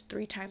 hours,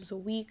 3 times a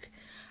week.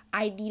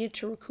 I needed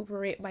to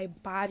recuperate. My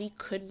body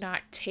could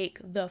not take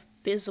the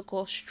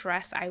physical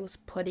stress I was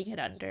putting it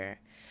under.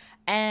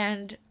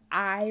 And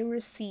I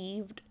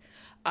received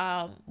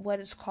what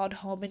is called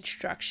home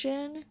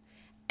instruction.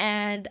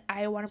 And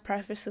I want to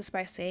preface this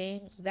by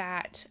saying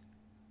that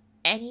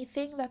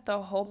anything that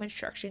the home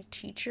instruction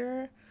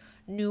teacher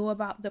knew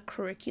about the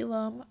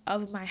curriculum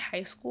of my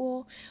high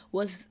school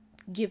was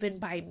given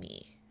by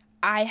me.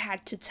 I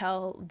had to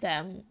tell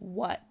them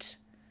what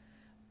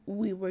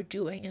we were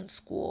doing in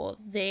school.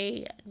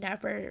 They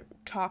never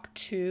talked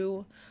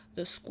to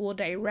the school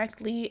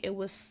directly. It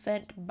was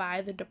sent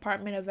by the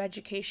Department of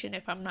Education,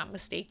 if I'm not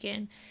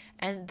mistaken,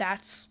 and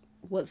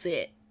was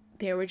it.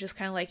 They were just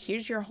kind of like,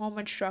 here's your home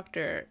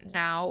instructor,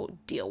 now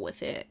deal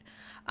with it.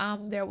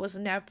 There was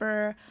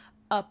never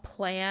a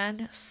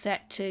plan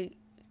set to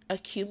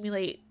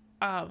accumulate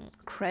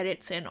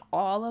credits in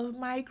all of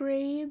my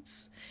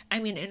grades.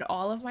 In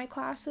all of my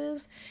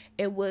classes.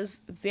 It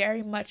was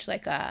very much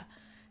like a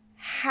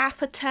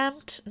half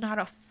attempt, not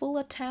a full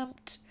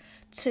attempt,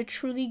 to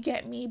truly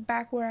get me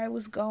back where I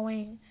was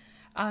going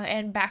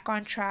and back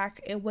on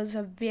track. It was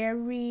a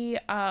very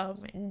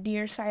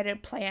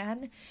nearsighted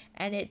plan,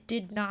 and it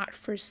did not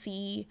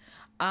foresee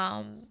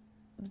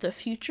the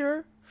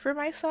future for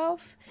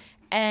myself.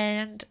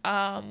 And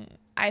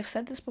I've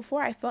said this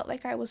before, I felt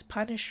like I was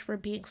punished for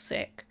being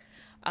sick.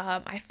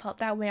 I felt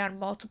that way on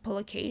multiple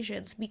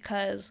occasions,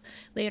 because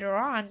later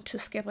on, to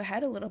skip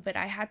ahead a little bit,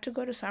 I had to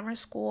go to summer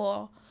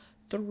school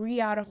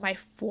 3 out of my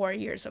 4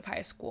 years of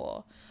high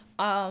school.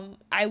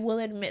 I will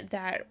admit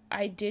that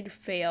I did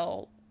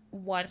fail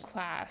one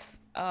class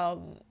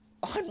on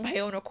my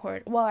own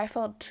accord. Well, I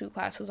failed 2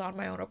 classes on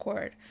my own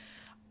accord,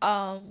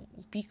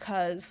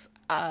 because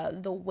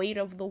the weight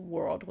of the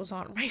world was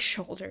on my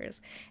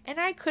shoulders, and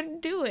I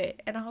couldn't do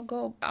it. And I'll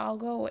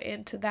go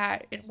into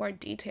that in more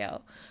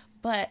detail.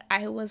 But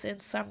I was in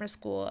summer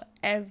school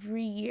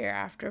every year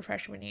after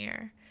freshman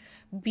year,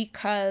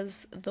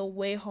 because the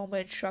way home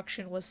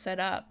instruction was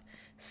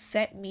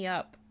set me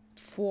up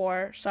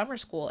for summer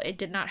school. It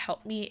did not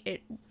help me.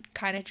 It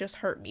kind of just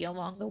hurt me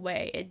along the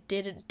way. It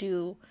didn't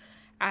do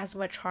as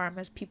much harm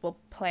as people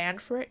plan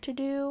for it to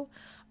do.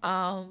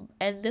 And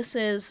this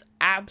is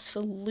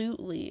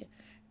absolutely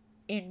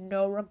in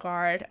no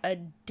regard a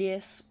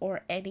diss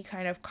or any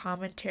kind of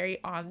commentary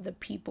on the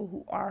people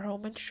who are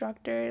home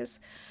instructors.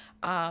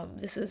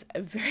 This is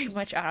very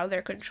much out of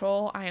their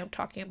control. I am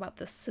talking about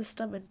the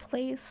system in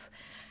place,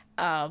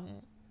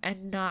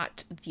 and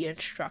not the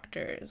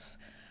instructors.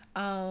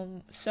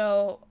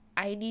 So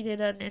I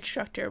needed an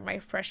instructor my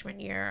freshman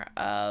year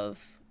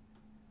of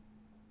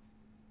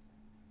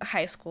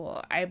high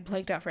school. I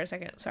blanked out for a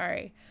second,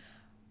 sorry.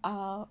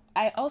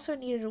 I also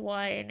needed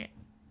one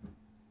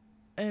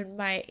in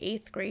my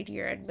 8th grade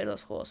year in middle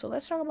school. So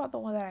let's talk about the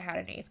one that I had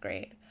in 8th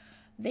grade.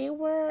 They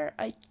were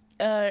a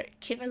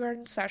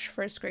kindergarten slash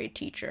first grade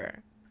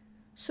teacher.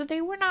 So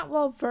they were not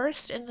well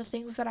versed in the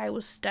things that I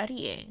was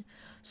studying.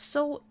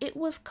 So it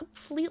was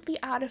completely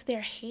out of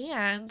their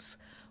hands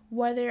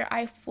whether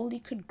I fully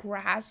could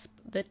grasp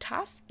the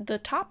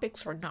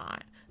topics or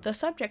not, the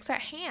subjects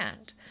at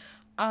hand.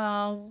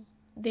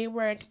 They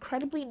were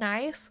incredibly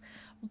nice,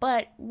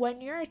 but when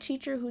you're a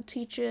teacher who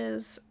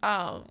teaches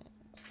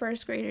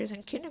first graders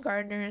and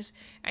kindergartners,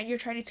 and you're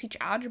trying to teach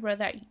algebra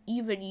that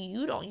even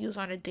you don't use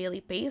on a daily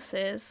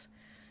basis,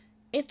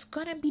 it's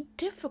gonna be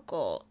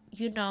difficult,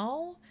 you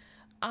know?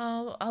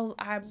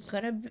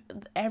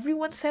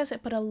 Everyone says it,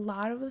 but a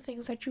lot of the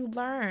things that you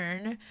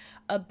learn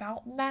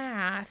about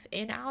math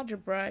in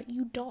algebra,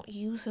 you don't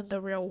use in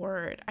the real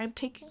world. I'm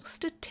taking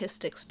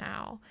statistics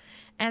now,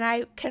 and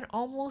I can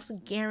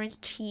almost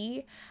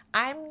guarantee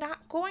I'm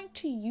not going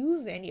to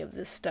use any of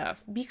this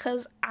stuff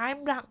because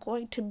I'm not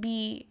going to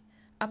be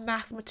a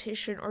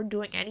mathematician or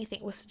doing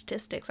anything with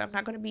statistics. I'm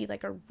not going to be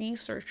like a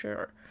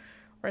researcher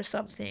or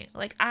something.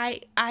 Like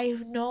I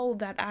know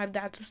that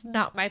that's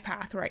not my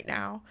path right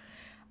now.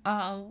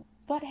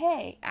 But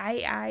hey,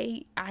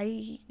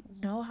 I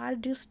know how to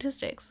do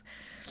statistics.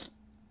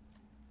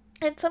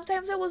 And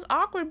sometimes it was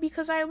awkward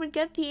because I would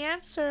get the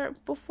answer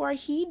before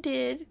he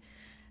did,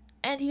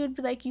 and he would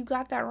be like, "You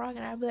got that wrong,"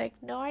 and I'd be like,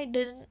 "No, I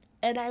didn't."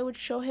 And I would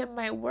show him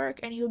my work,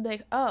 and he would be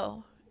like,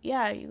 "Oh,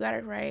 yeah, you got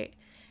it right."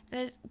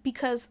 And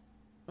because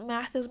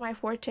math is my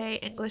forte,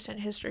 English and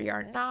history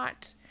are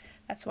not.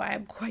 That's why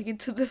I'm going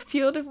into the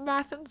field of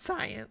math and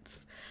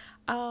science.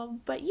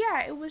 But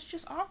yeah, it was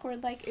just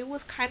awkward. Like, it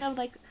was kind of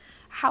like,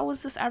 how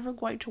is this ever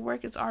going to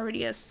work? It's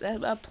already a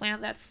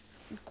plan that's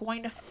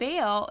going to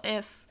fail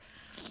if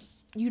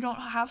you don't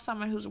have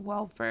someone who's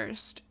well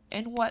versed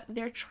in what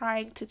they're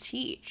trying to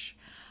teach.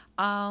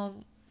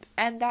 And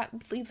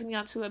that leads me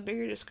on to a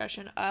bigger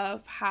discussion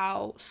of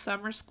how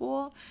summer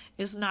school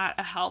is not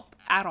a help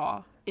at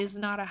all. Is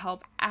not a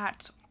help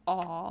at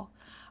all.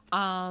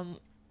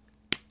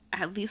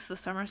 At least the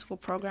summer school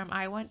program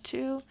I went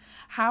to.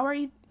 How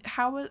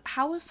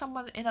is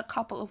someone in a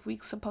couple of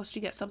weeks supposed to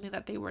get something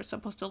that they were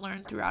supposed to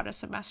learn throughout a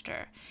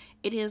semester?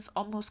 It is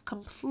almost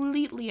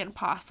completely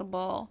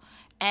impossible.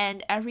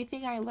 And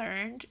everything I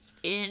learned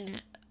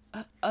in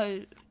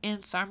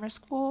summer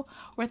school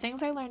were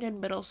things I learned in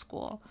middle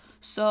school.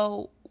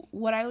 So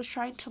what I was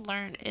trying to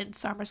learn in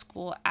summer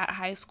school at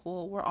high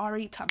school were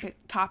already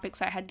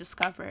topics I had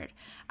discovered.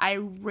 I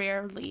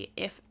rarely,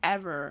 if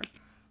ever,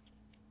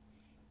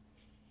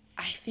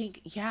 I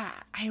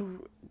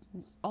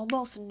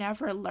almost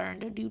never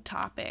learned a new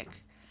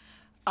topic.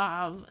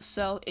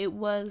 So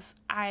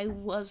I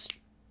was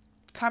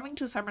coming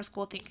to summer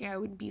school thinking I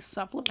would be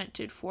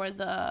supplemented for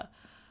the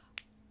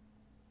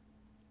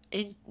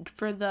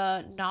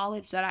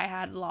knowledge that I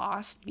had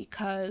lost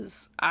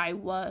because I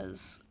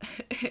was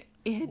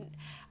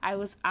I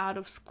was out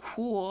of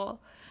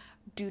school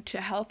due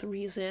to health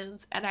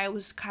reasons, and I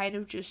was kind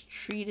of just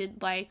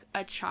treated like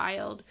a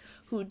child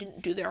who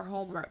didn't do their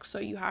homework. So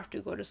you have to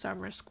go to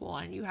summer school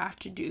and you have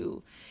to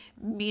do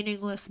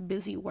meaningless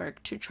busy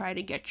work to try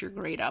to get your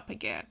grade up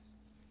again.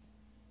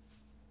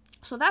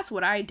 So that's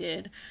what I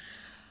did.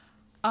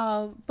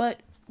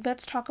 But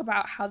let's talk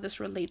about how this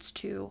relates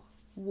to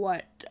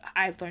what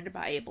I've learned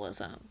about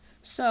ableism.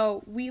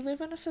 So we live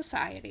in a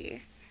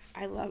society.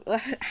 I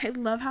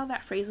love how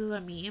that phrase is a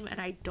meme, and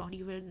I don't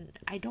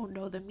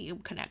know the meme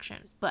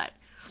connection, but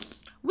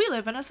we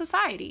live in a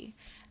society,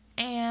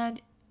 and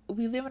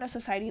we live in a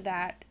society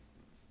that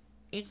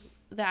what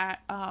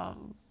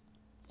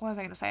was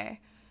I gonna say,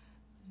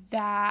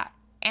 that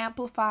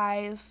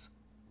amplifies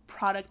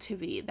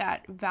productivity,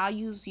 that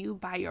values you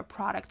by your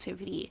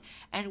productivity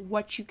and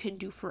what you can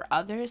do for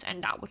others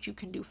and not what you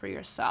can do for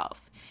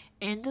yourself.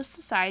 In the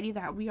society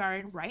that we are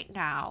in right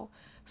now,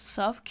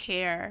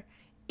 self-care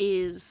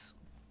is,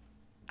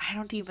 I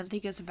don't even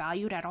think it's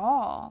valued at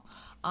all.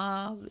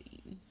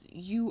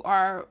 You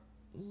are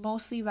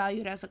mostly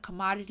valued as a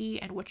commodity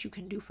and what you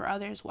can do for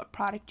others, what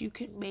product you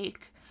can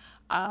make,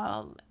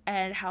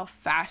 and how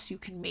fast you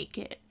can make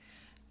it.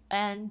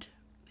 And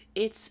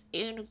it's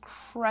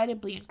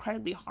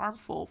incredibly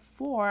harmful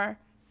for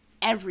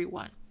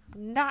everyone,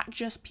 not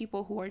just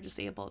people who are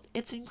disabled.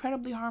 It's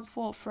incredibly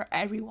harmful for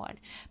everyone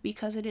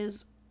because it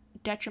is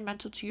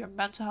detrimental to your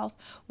mental health,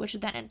 which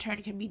then in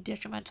turn can be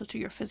detrimental to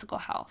your physical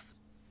health.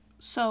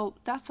 So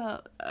that's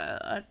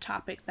a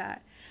topic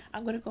that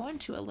I'm going to go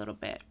into a little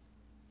bit,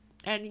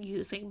 and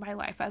using my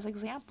life as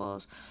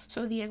examples.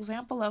 So the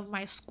example of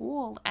my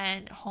school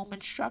and home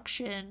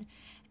instruction,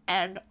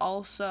 and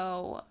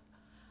also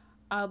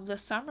the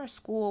summer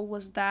school,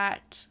 was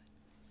that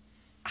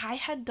I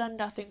had done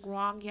nothing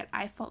wrong, yet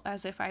I felt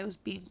as if I was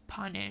being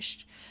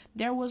punished.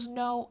 There was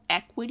no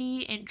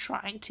equity in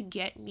trying to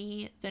get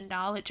me the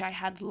knowledge I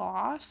had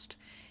lost.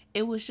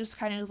 It was just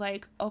kind of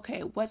like,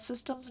 okay, what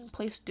systems in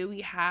place do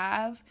we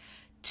have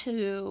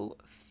to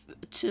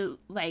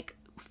like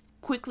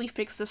quickly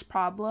fix this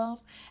problem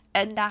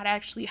and not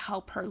actually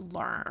help her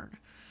learn?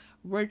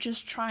 We're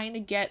just trying to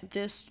get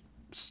this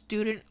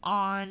student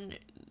on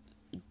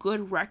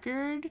good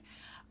record,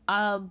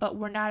 but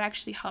we're not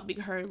actually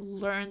helping her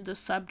learn the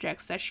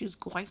subjects that she's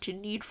going to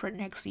need for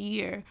next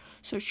year.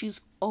 So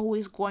she's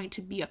always going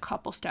to be a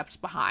couple steps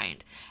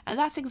behind. And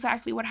that's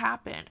exactly what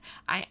happened.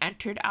 I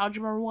entered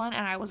Algebra 1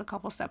 and I was a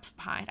couple steps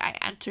behind. I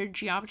entered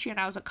Geometry and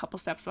I was a couple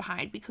steps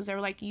behind, because they were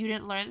like, you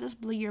didn't learn this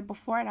the year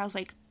before? And I was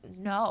like,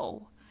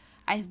 no.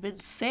 I've been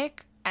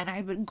sick and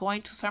I've been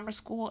going to summer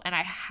school and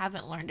I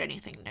haven't learned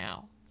anything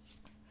new.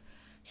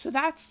 So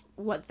that's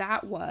what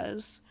that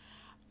was.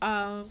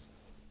 And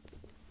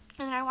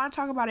I want to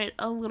talk about it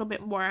a little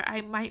bit more. I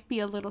might be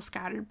a little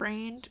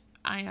scatterbrained.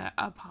 I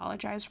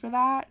apologize for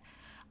that.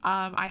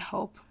 I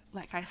hope,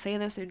 like I say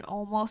this in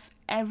almost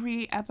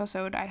every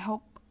episode, I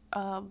hope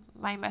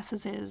my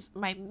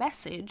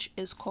message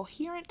is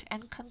coherent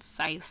and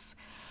concise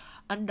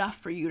enough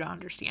for you to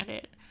understand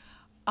it.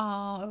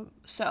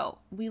 So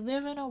we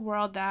live in a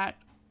world that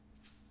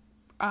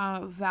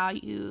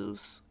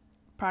values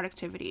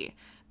productivity.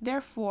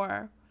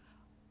 Therefore,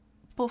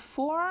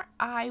 before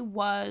I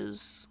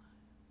was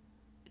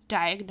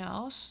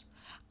diagnosed,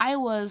 I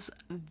was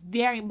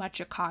very much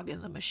a cog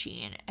in the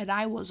machine, and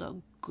I was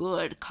a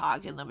good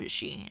cog in the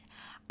machine.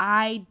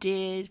 I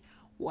did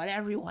what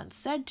everyone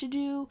said to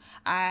do.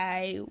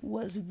 I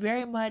was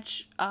very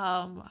much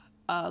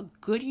a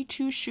goody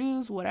two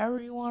shoes,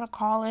 whatever you want to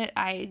call it.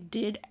 I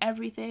did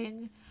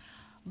everything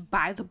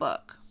by the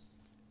book.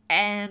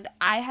 And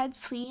I had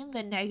seen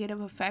the negative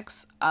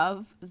effects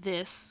of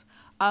this,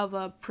 of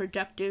a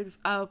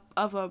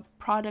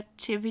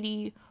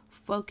productivity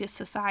focused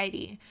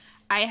society.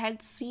 I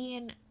had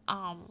seen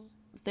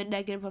the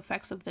negative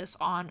effects of this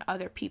on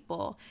other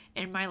people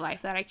in my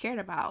life that I cared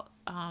about,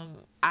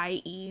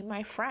 i.e.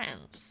 my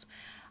friends,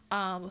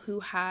 who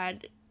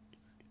had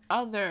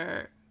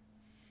other,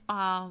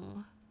 I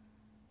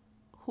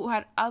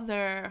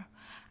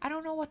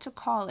don't know what to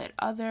call it,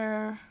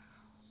 other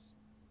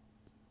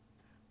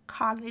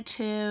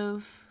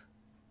cognitive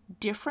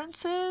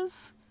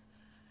differences,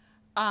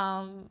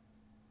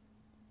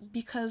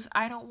 because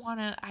I don't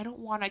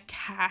want to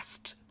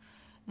cast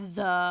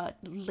the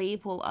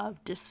label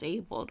of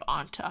disabled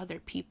onto other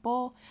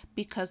people,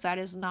 because that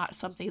is not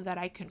something that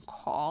I can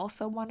call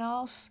someone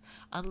else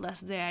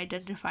unless they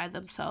identify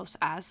themselves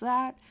as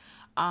that.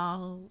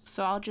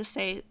 So I'll just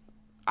say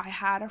I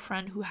had a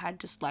friend who had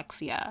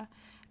dyslexia,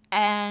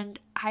 and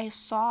I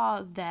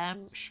saw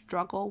them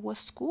struggle with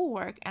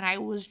schoolwork, and I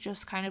was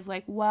just kind of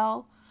like,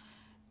 well,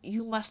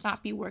 you must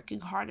not be working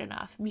hard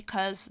enough,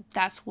 because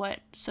that's what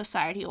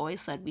society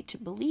always led me to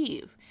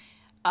believe,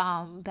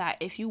 that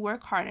if you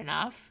work hard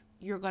enough,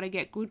 you're going to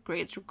get good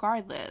grades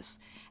regardless.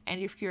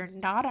 And if you're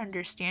not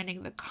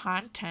understanding the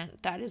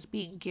content that is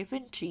being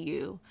given to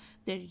you,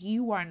 then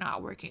you are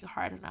not working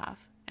hard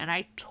enough. And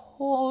I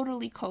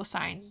totally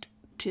co-signed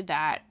to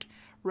that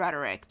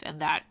rhetoric and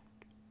that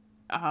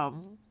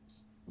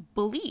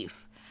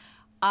belief.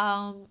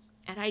 And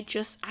I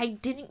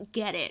didn't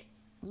get it.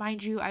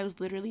 Mind you, I was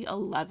literally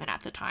 11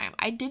 at the time.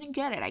 I didn't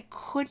get it. I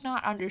could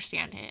not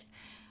understand it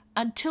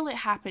until it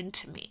happened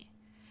to me.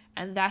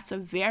 And that's a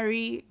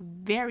very,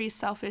 very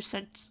selfish,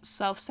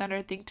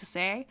 self-centered thing to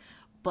say,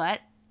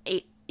 but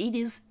it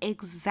is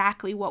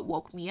exactly what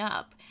woke me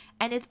up.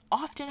 And it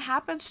often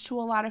happens to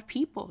a lot of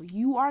people.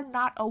 You are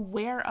not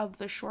aware of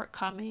the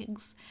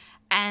shortcomings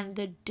and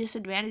the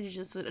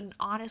disadvantages and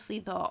honestly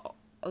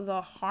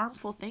the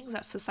harmful things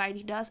that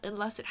society does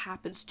unless it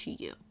happens to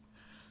you.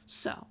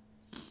 So,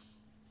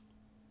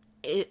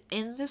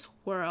 in this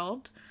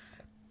world,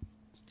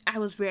 I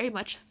was very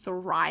much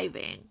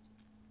thriving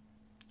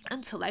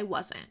until I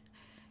wasn't.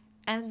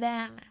 And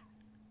then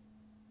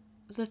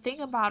the thing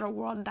about a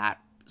world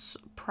that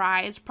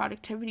prides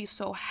productivity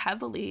so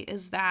heavily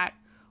is that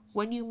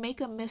when you make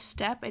a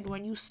misstep and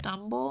when you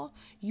stumble,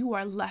 you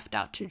are left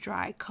out to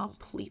dry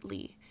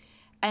completely.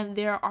 And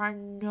there are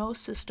no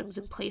systems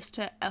in place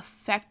to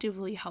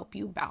effectively help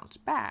you bounce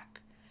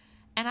back.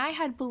 And I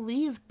had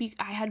believed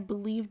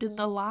in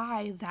the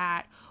lie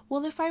that,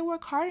 well, if I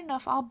work hard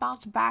enough, I'll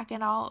bounce back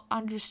and I'll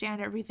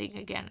understand everything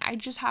again. I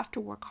just have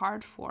to work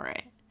hard for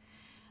it.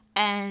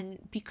 And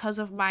because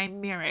of my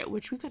merit,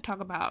 which we could talk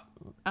about,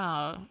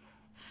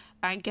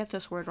 I get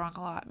this word wrong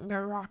a lot,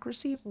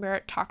 meritocracy.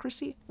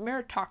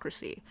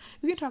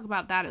 We can talk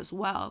about that as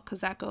well,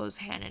 because that goes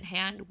hand in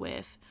hand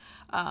with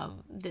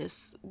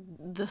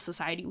the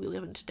society we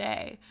live in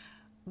today.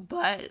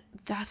 But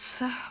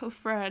that's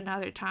for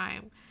another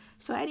time.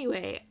 So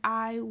anyway,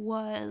 I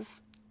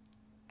was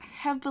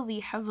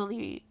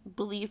heavily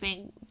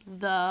believing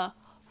the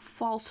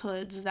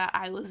falsehoods that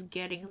I was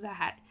getting,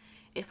 that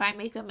if I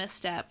make a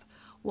misstep,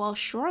 well,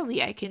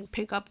 surely I can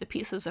pick up the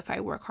pieces if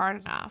I work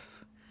hard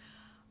enough.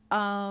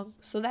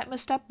 So that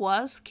misstep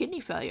was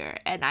kidney failure,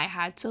 and I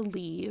had to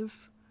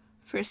leave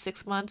for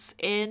 6 months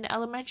in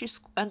elementary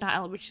school, not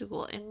elementary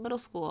school, in middle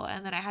school,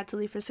 and then I had to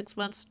leave for 6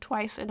 months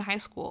twice in high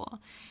school.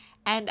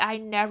 And I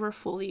never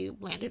fully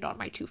landed on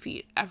my 2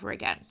 feet ever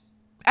again.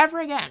 Ever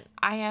again.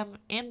 I am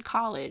in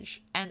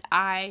college and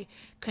I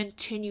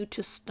continue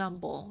to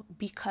stumble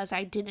because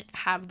I didn't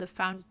have the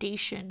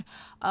foundation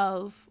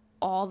of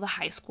all the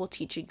high school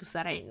teachings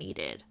that I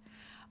needed.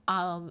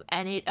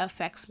 And it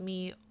affects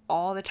me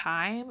all the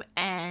time.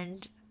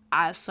 And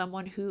as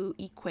someone who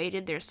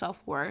equated their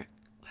self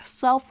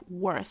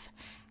worth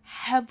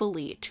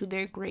heavily to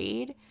their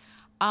grade,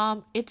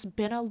 it's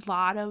been a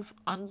lot of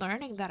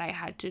unlearning that I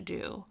had to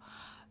do,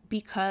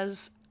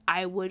 because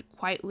I would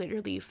quite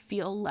literally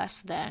feel less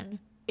than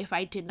if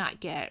I did not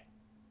get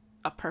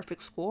a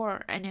perfect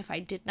score, and if I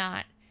did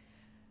not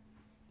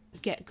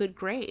get good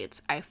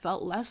grades. I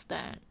felt less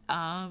than.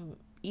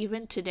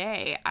 Even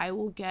today, I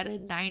will get a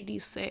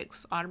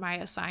 96 on my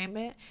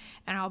assignment,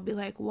 and I'll be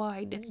like, well,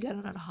 I didn't get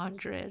an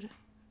 100.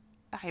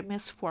 I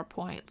missed 4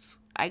 points.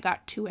 I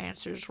got 2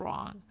 answers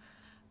wrong.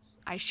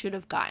 I should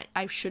have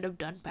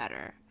done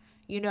better.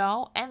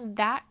 And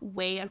that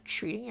way of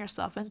treating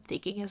yourself and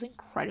thinking is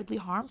incredibly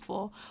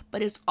harmful,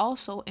 but it's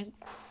also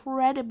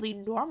incredibly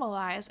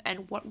normalized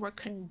and what we're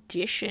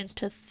conditioned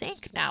to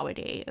think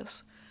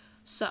nowadays.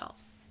 So,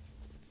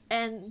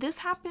 and this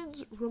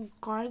happens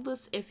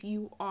regardless if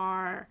you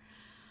are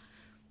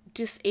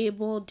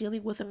disabled,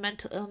 dealing with a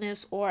mental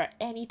illness, or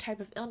any type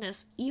of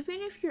illness.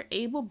 Even if you're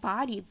able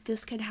bodied,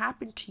 this can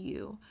happen to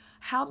you.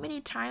 How many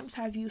times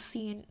have you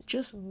seen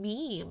just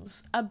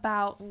memes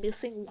about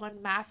missing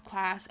one math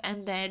class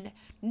and then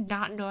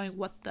not knowing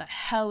what the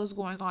hell is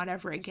going on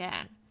ever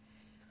again?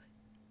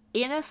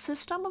 In a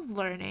system of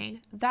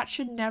learning, that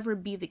should never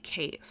be the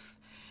case.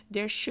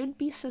 There should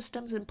be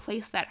systems in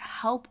place that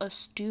help a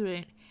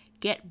student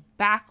get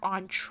back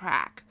on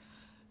track.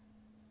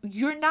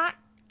 You're not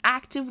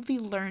actively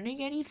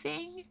learning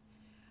anything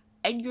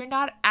and you're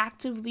not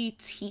actively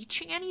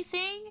teaching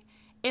anything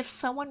if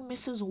someone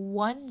misses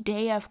one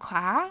day of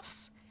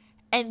class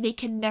and they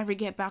can never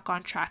get back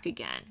on track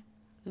again.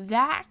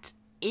 That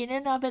in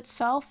and of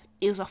itself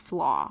is a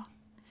flaw,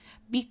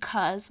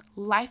 because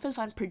life is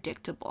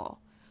unpredictable.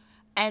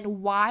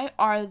 And why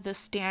are the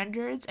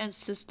standards and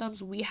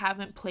systems we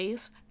have in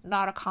place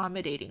not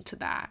accommodating to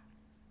that?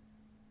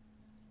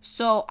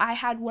 So I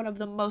had one of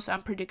the most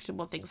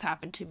unpredictable things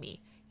happen to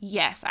me.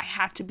 Yes, I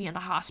had to be in the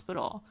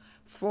hospital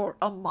for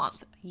a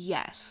month.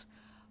 Yes.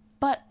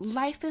 But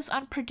life is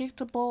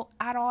unpredictable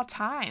at all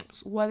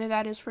times, whether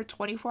that is for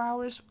 24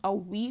 hours, a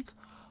week,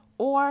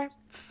 or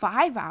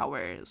 5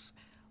 hours.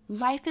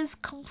 Life is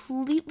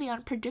completely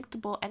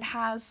unpredictable and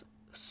has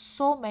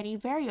so many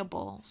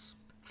variables.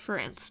 For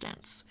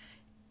instance,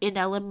 in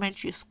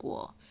elementary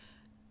school,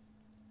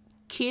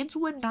 kids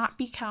would not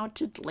be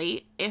counted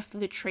late if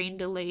the train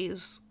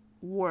delays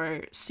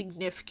were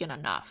significant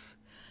enough.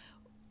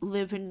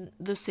 Live in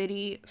the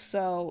city,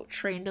 so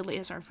train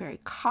delays are very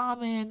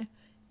common.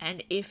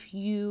 And if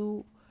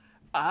you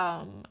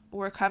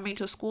were coming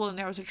to school and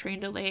there was a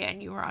train delay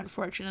and you were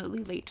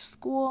unfortunately late to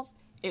school,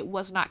 it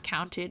was not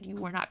counted. You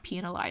were not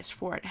penalized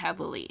for it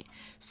heavily.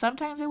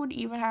 Sometimes it would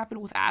even happen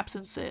with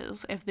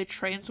absences. If the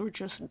trains were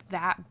just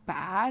that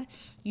bad,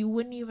 you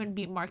wouldn't even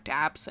be marked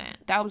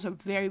absent. That was a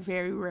very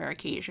rare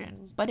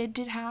occasion, but it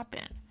did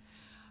happen.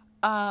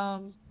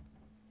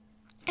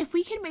 If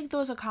we can make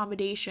those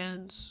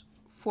accommodations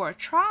for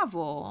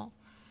travel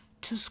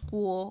to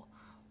school,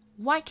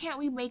 why can't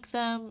we make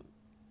them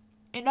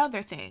in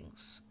other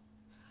things?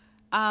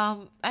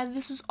 And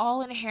this is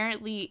all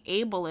inherently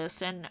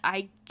ableist, and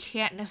I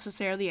can't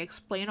necessarily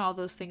explain all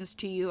those things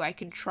to you. I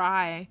can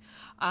try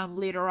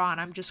later on.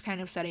 I'm just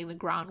kind of setting the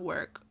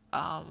groundwork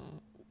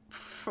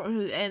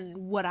and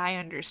what I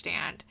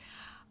understand.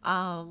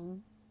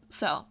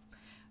 So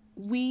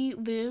we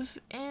live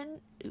in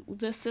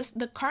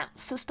the current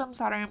systems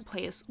that are in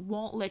place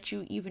won't let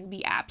you even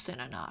be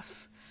absent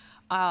enough.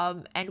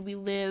 And we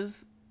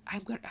live,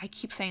 I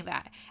keep saying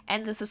that.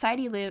 And the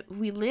society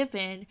we live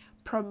in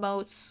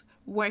promotes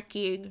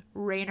working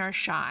rain or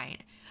shine,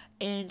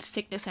 in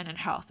sickness and in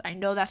health. I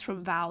know that's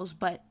from vows,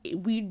 but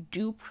we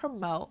do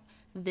promote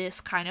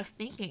this kind of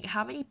thinking.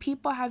 How many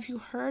people have you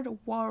heard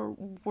were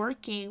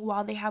working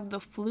while they have the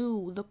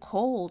flu, the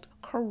cold,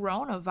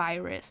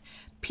 coronavirus?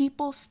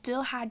 People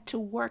still had to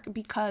work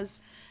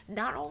because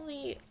not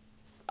only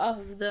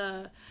of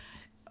the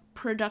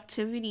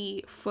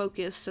productivity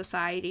focused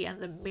society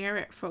and the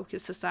merit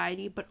focused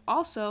society, but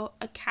also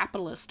a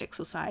capitalistic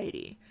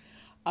society.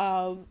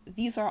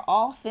 These are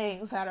all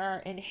things that are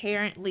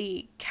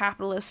inherently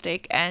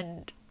capitalistic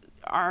and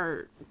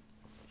are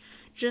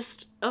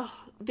just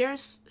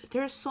there's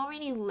so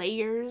many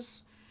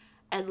layers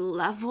and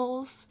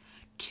levels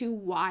to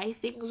why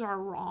things are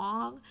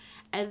wrong,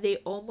 and they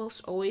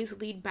almost always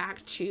lead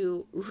back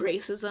to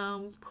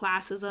racism,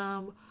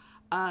 classism,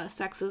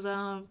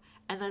 sexism,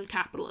 and then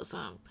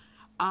capitalism.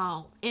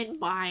 In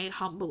my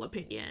humble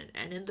opinion,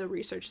 and in the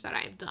research that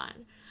I've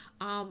done,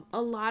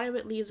 a lot of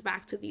it leads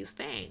back to these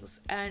things,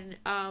 and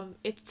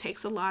it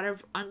takes a lot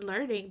of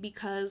unlearning,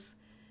 because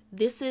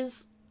this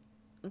is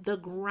the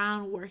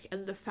groundwork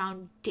and the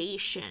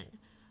foundation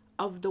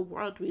of the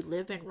world we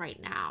live in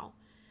right now.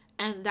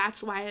 And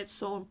that's why it's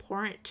so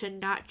important to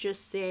not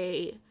just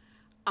say,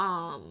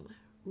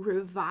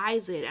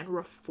 revise it and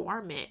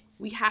reform it.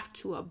 We have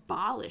to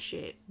abolish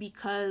it,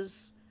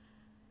 because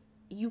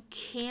you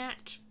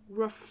can't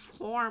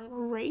reform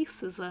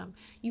racism.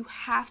 You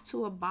have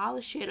to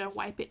abolish it and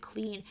wipe it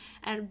clean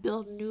and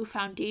build new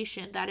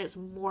foundation that is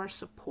more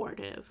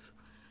supportive.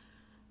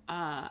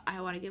 I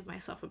want to give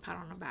myself a pat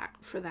on the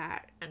back for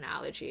that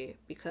analogy,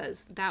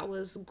 because that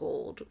was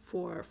gold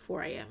for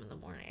 4 a.m. in the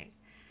morning.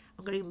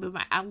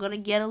 I'm gonna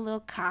get a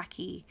little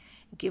cocky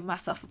and give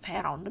myself a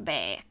pat on the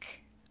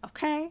back.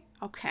 Okay?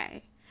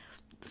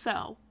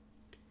 So,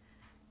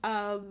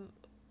 I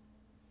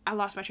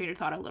lost my train of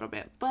thought a little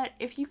bit. But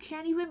if you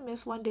can't even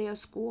miss one day of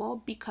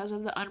school because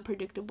of the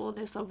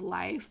unpredictableness of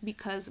life,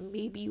 because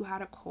maybe you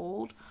had a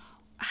cold,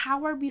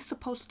 how are we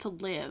supposed to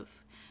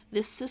live?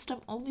 This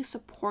system only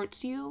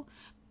supports you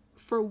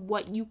for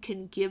what you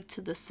can give to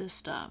the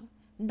system,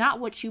 not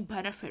what you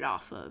benefit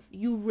off of.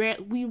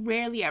 We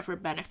rarely ever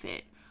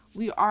benefit.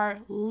 We are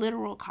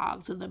literal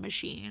cogs in the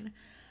machine.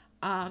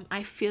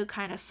 I feel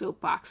kind of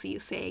soapboxy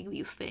saying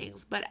these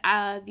things, but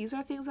these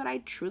are things that I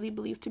truly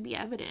believe to be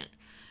evident.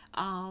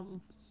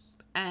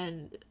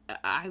 And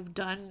I've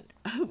done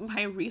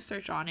my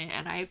research on it,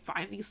 and I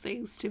find these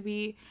things to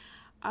be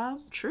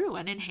true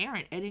and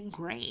inherent and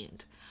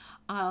ingrained.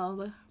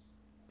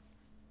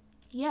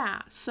 Yeah,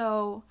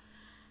 so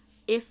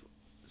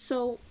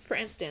for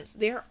instance,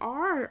 there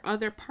are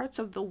other parts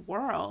of the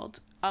world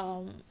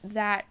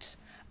that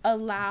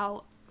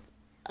allow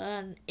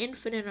an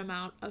infinite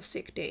amount of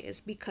sick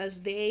days,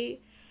 because they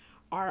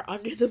are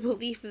under the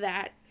belief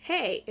that,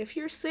 hey, if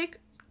you're sick,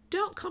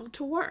 don't come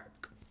to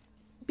work,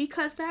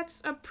 because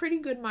that's a pretty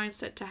good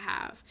mindset to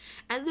have.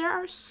 And there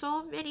are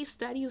so many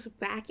studies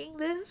backing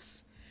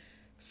this.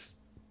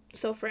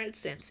 So for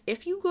instance,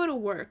 if you go to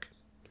work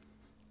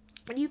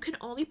and you can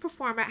only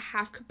perform at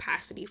half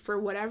capacity for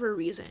whatever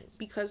reason,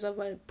 because of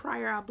a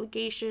prior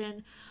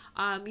obligation,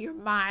 your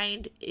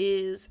mind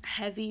is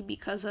heavy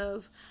because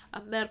of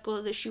a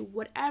medical issue,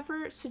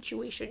 whatever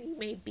situation you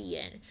may be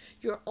in,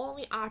 you're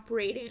only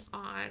operating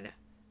on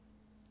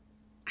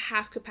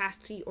half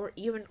capacity or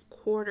even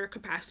quarter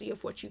capacity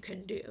of what you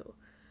can do.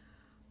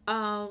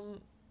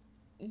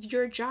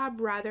 Your job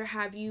rather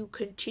have you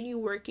continue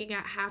working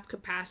at half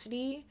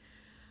capacity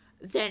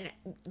than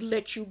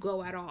let you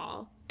go at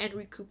all and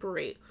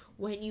recuperate,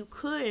 when you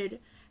could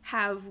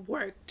have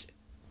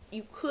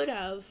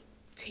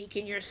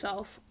taken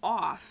yourself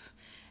off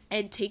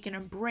and taken a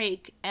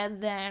break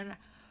and then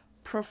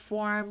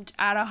performed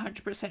at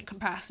 100%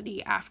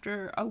 capacity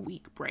after a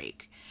week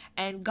break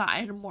and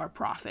gotten more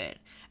profit.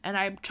 And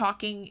I'm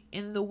talking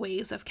in the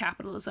ways of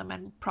capitalism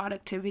and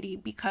productivity,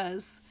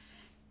 because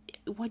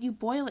when you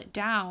boil it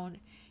down,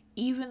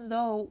 even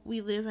though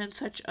we live in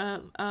such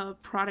a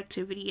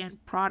productivity and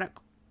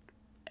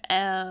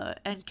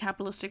and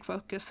capitalistic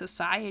focused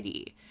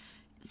society,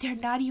 they're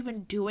not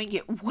even doing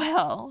it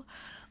well.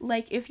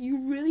 Like, if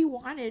you really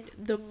wanted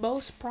the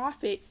most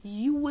profit,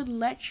 you would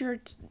let your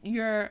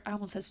I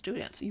almost said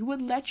students, you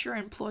would let your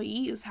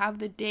employees have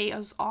the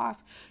days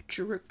off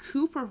to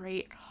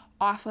recuperate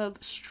off of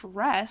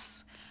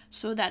stress,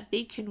 so that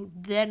they can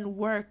then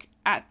work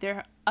at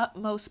their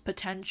utmost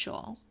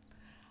potential.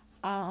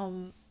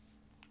 And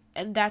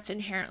that's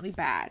inherently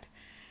bad.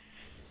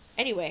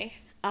 Anyway,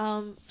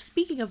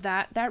 speaking of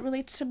that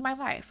relates to my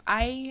life.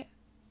 I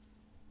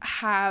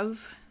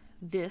have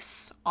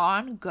this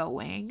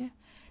ongoing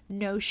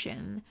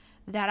notion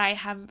that I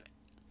have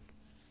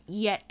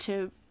yet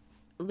to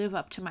live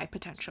up to my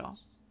potential,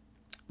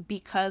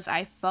 because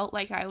I felt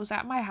like I was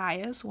at my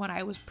highest when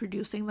I was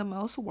producing the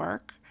most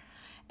work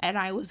and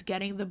I was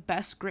getting the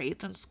best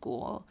grades in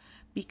school,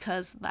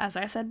 because, as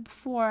I said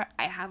before,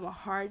 I have a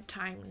hard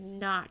time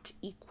not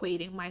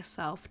equating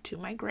myself to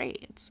my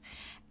grades.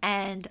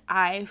 And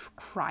I've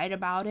cried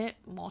about it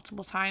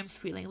multiple times,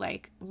 feeling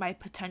like my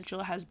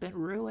potential has been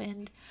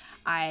ruined.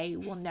 I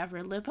will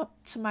never live up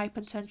to my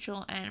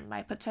potential, and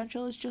my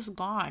potential is just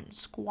gone,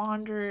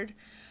 squandered,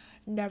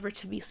 never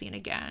to be seen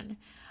again.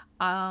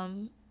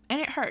 And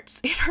it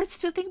hurts. It hurts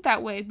to think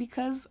that way,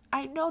 because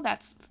I know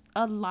that's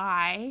a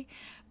lie,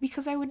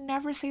 because I would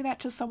never say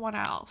that to someone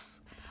else.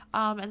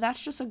 And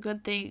that's just a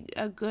good thing,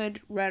 a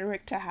good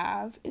rhetoric to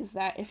have, is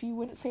that if you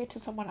wouldn't say it to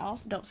someone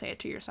else, don't say it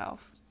to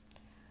yourself.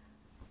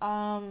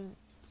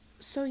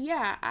 So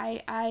yeah,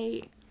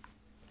 I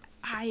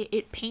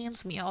it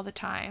pains me all the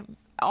time.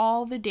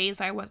 All the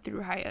days I went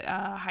through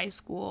high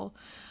school,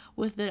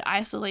 with the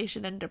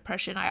isolation and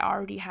depression I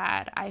already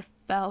had, I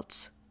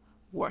felt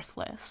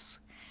worthless.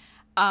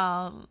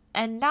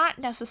 And not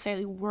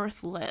necessarily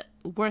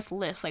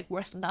worthless, like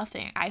worth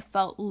nothing. I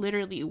felt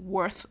literally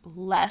worth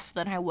less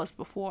than I was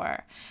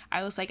before.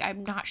 I was like,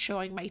 I'm not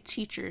showing my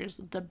teachers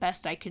the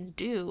best I can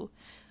do.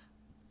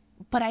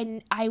 But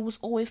I was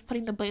always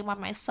putting the blame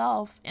on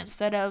myself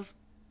instead of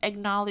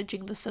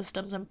acknowledging the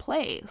systems in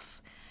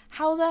place.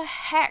 How the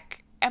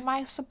heck am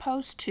I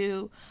supposed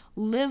to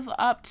live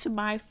up to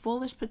my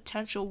fullest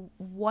potential,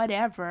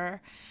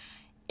 whatever,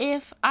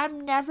 if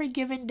I'm never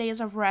given days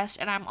of rest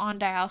and I'm on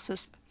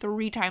dialysis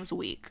 3 times a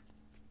week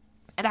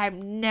and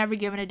I'm never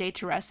given a day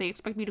to rest? They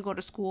expect me to go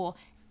to school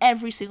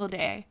every single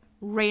day,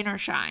 rain or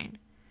shine.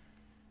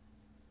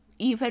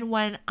 Even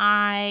when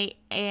I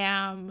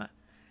am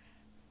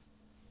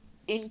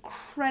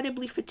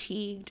incredibly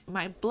fatigued,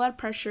 my blood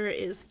pressure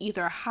is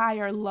either high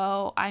or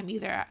low, I'm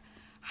either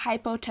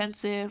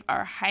hypotensive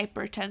or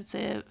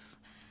hypertensive,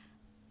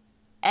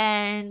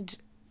 and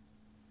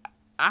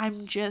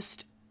I'm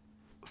just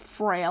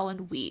frail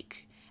and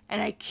weak,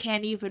 and I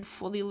can't even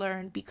fully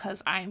learn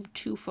because I'm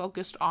too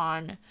focused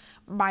on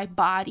my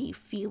body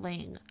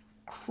feeling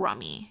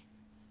crummy.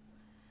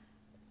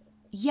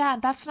 Yeah,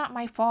 that's not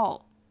my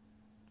fault.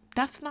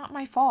 That's not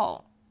my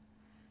fault.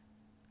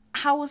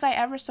 How was I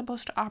ever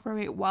supposed to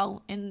operate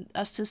well in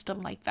a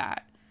system like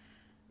that?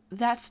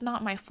 That's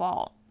not my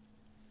fault.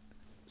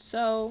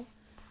 So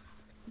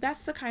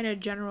that's the kind of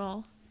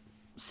general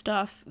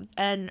stuff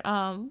and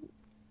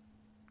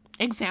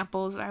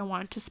examples I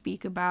wanted to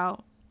speak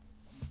about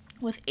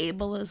with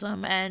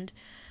ableism. And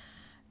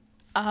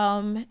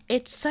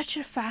it's such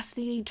a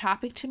fascinating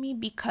topic to me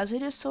because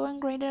it is so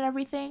ingrained in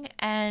everything.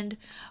 And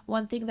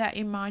one thing that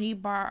Imani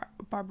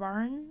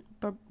Barbarin,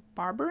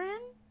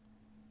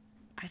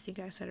 I think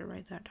I said it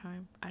right that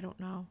time, I don't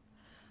know,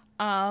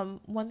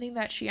 one thing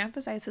that she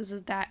emphasizes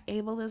is that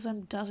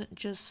ableism doesn't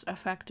just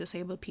affect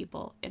disabled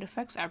people, it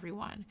affects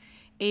everyone.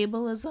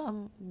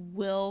 Ableism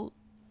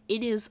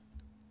it is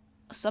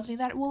something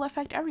that will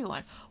affect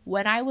everyone.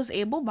 When I was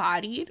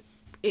able-bodied,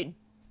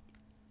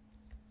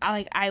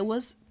 I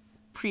was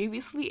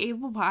previously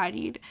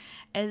able-bodied,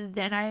 and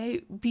then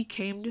I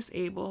became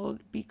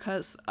disabled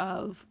because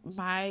of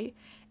my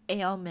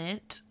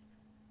ailment,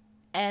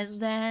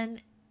 and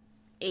then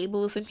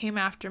ableism came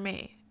after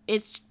me.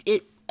 It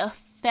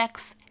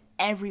affects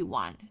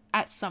everyone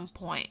at some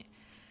point.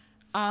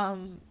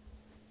 And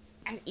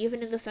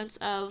even in the sense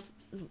of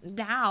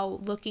now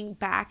looking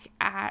back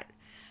at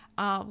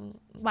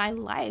my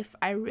life,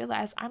 I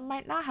realize I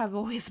might not have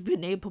always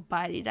been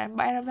able-bodied. I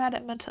might have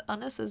had mental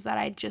illnesses that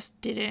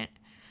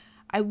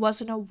I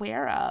wasn't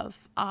aware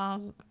of.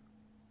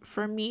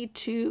 For me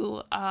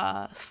to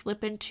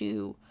slip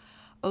into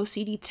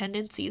OCD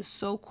tendencies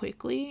so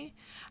quickly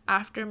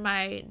after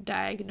my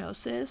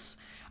diagnosis,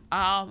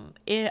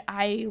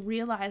 I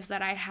realized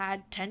that I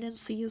had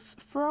tendencies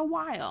for a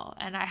while,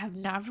 and I have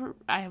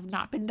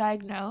not been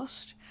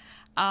diagnosed,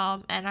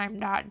 and I'm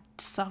not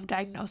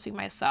self-diagnosing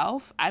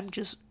myself. I'm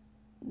just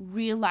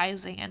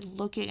realizing and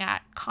looking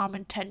at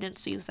common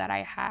tendencies that I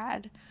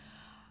had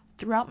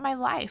throughout my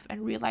life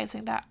and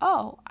realizing that,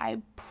 oh,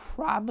 I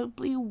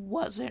probably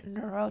wasn't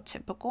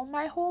neurotypical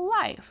my whole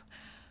life.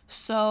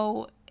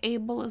 So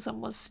ableism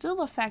was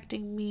still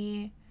affecting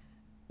me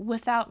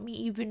without me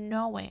even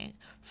knowing.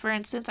 For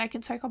instance, I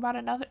could talk about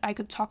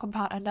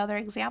another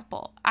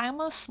example. I'm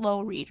a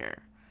slow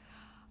reader.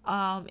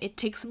 It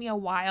takes me a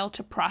while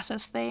to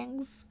process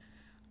things.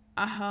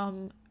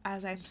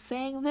 As I'm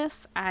saying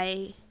this,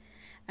 I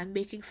am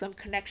making some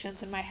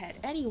connections in my head.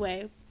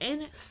 Anyway,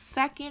 in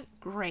second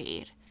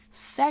grade,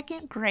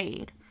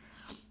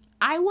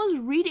 I was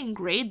reading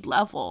grade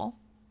level.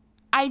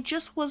 I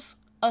just was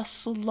a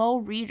slow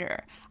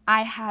reader.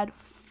 I had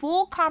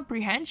full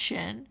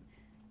comprehension.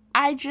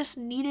 I just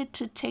needed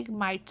to take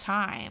my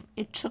time.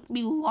 It took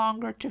me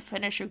longer to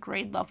finish a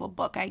grade level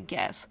book, I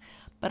guess,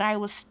 but I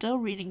was still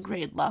reading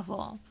grade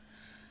level.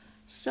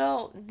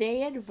 So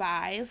they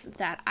advised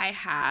that I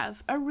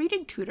have a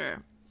reading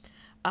tutor.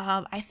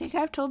 I think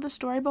I've told this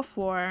story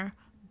before,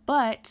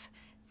 but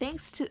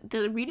thanks to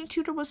the reading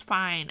tutor was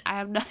fine. I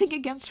have nothing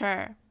against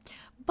her.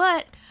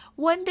 But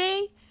one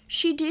day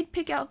she did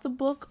pick out the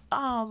book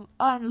on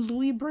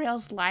Louis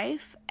Braille's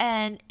life,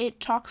 and it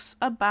talks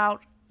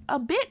about a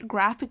bit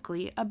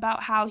graphically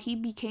about how he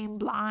became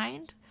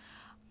blind.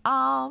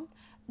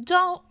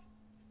 Don't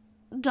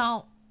look it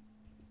up.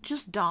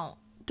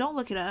 Don't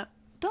look it up.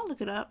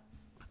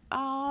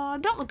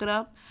 Don't look it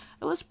up.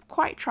 It was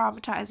quite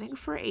traumatizing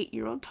for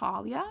 8-year-old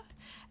Talia,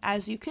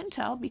 as you can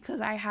tell, because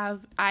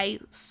I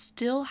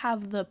still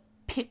have the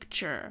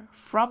picture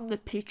from the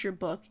picture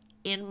book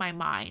in my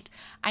mind.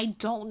 I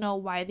don't know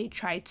why they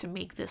tried to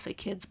make this a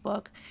kid's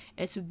book.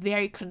 It's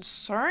very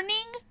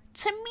concerning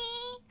to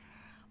me,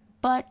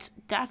 but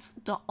that's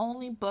the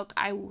only book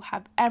I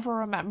have ever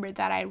remembered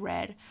that I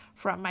read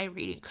from my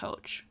reading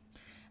coach.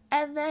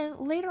 And then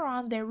later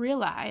on, they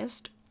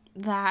realized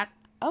that,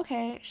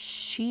 okay,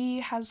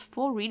 she has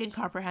full reading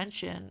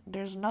comprehension.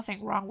 There's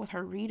nothing wrong with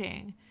her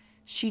reading.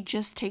 She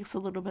just takes a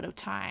little bit of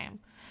time.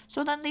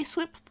 So then they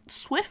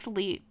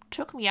swiftly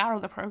took me out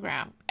of the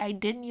program. I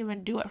didn't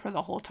even do it for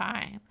the whole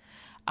time.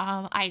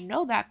 I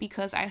know that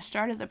because I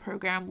started the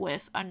program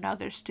with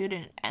another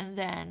student, and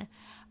then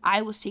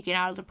I was taken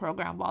out of the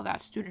program while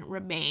that student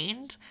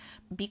remained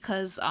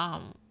because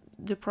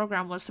the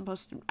program was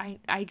supposed to,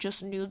 I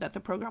just knew that the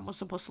program was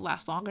supposed to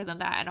last longer than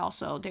that, and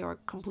also they were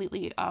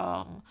completely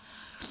upfront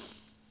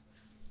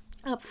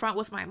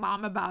with my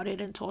mom about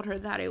it and told her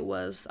that it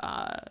was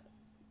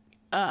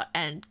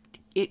and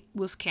it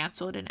was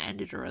canceled and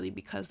ended early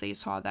because they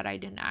saw that I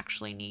didn't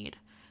actually need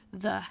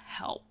the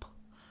help.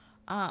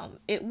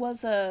 It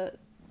was a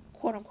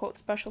quote unquote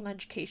special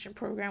education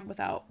program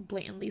without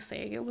blatantly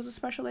saying it was a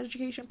special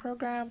education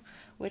program,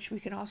 which we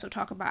can also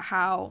talk about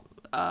how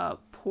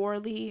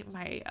poorly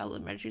my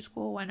elementary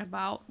school went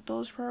about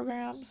those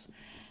programs.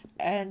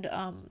 And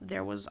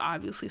there was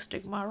obviously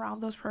stigma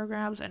around those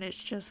programs, and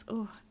it's just,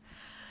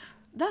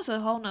 that's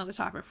a whole nother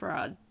topic for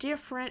a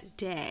different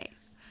day.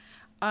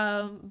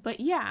 But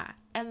yeah,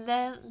 and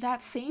then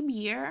that same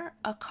year,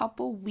 a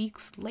couple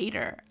weeks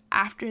later,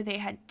 after they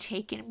had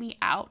taken me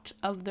out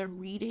of the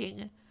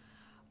reading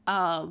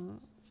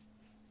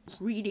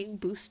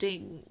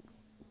boosting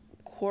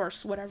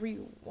course, whatever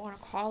you want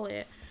to call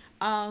it,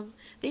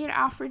 they had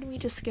offered me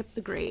to skip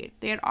the grade.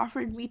 They had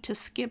offered me to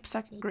skip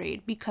second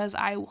grade because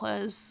I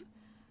was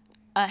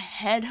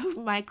ahead of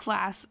my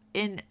class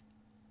in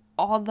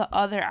all the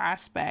other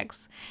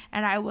aspects,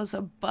 and I was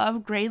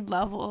above grade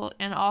level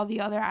in all the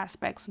other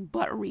aspects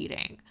but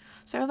reading.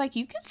 So they're like,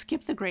 you can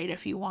skip the grade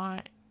if you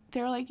want.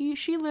 They're like,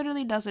 she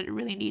literally doesn't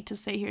really need to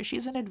stay here.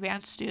 She's an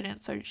advanced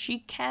student, so she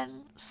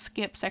can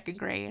skip second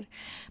grade.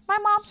 My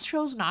mom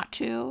chose not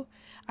to.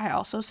 I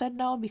also said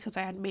no because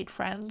I had made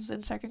friends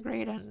in second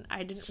grade and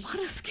I didn't want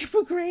to skip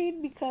a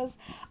grade because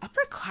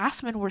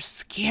upperclassmen were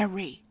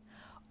scary.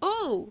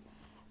 Ooh,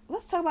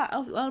 let's talk about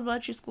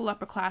elementary school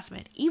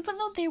upperclassmen. Even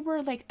though they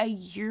were like a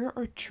year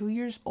or 2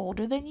 years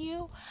older than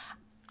you,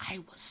 I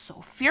was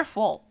so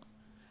fearful.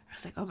 I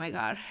was like, oh my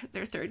god,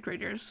 they're third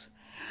graders.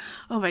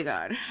 Oh my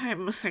god,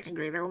 I'm a second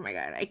grader. Oh my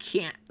god, I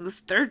can't. This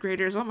third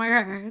graders, oh my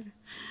god.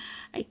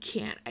 I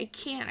can't.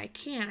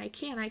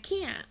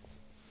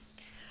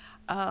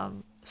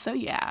 So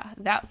yeah,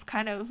 that's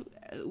kind of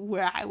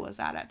where I was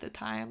at the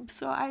time.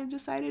 So I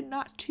decided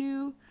not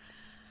to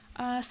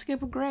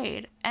skip a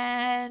grade.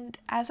 And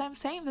as I'm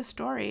saying the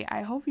story,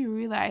 I hope you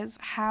realize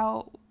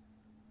how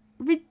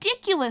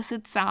ridiculous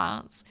it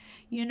sounds.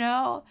 You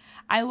know,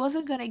 I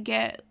wasn't going to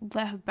get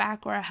left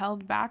back or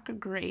held back a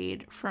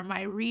grade for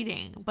my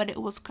reading, but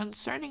it was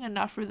concerning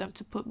enough for them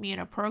to put me in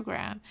a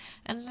program.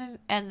 And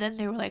then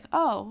they were like,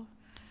 "Oh,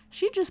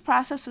 she just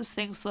processes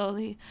things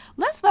slowly.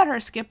 Let's let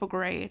her skip a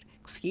grade."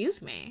 Excuse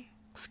me?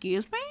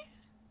 Excuse me?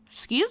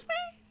 Excuse me?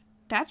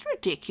 That's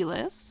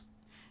ridiculous.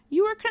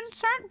 You were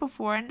concerned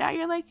before, and now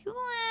you're like,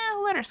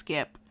 let her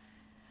skip.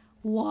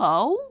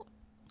 Whoa.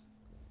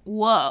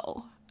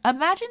 Whoa.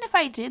 Imagine if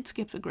I did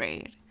skip a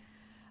grade.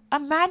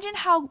 Imagine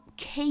how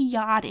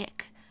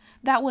chaotic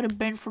that would have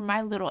been for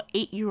my little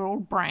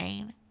 8-year-old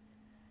brain.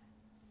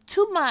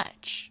 Too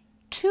much.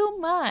 Too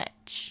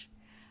much.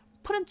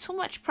 Putting too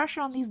much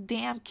pressure on these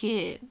damn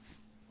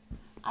kids.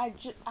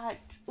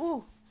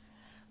 Ooh.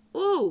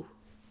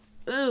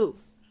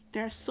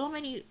 There's so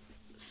many,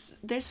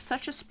 there's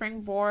such a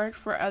springboard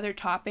for other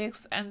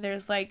topics, and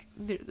there's I'm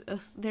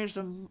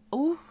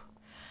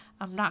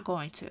not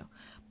going to.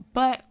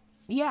 But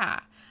yeah,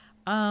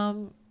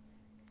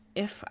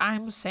 if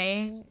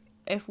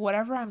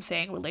whatever I'm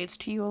saying relates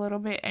to you a little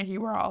bit and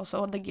you are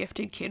also in the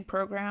gifted kid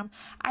program,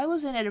 I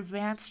was in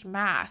advanced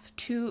math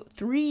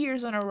 3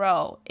 years in a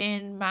row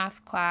in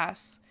math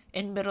class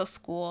in middle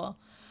school.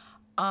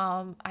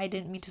 I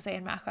didn't mean to say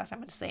in math class, I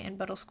meant to say in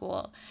middle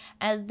school.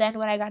 And then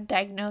when I got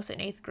diagnosed in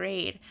 8th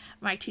grade,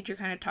 my teacher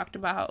kind of talked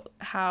about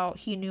how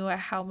he knew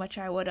how much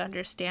I would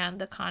understand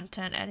the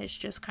content, and it's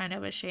just kind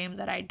of a shame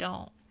that I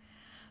don't,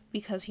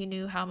 because he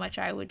knew how much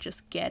I would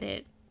just get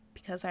it,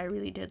 because I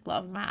really did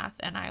love math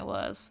and I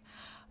was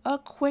a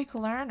quick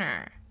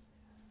learner.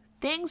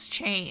 Things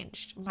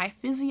changed. My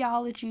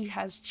physiology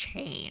has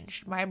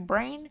changed. My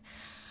brain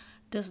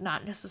does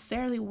not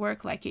necessarily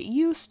work like it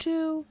used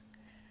to,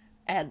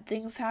 and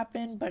things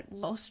happen, but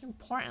most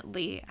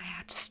importantly, I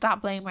had to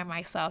stop blaming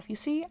myself. You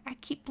see, I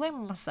keep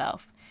blaming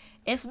myself.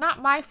 It's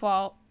not my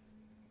fault.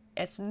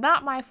 It's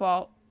not my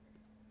fault.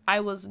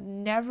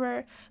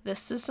 The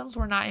systems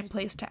were not in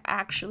place to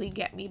actually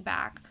get me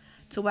back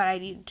to what I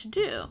needed to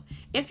do.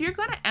 If you're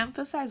going to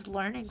emphasize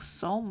learning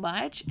so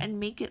much and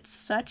make it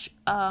such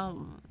a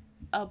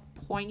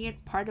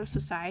poignant part of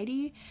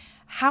society,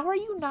 how are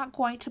you not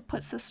going to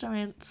put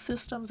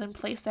systems in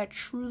place that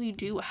truly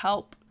do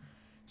help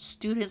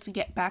students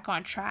get back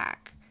on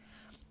track?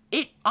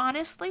 It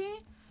honestly,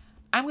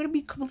 I'm going to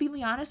be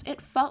completely honest,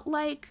 it felt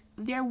like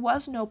there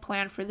was no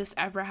plan for this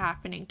ever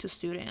happening to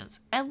students.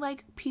 And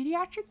like,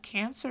 pediatric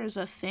cancer is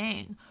a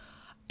thing.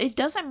 It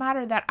doesn't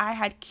matter that I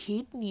had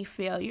kidney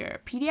failure.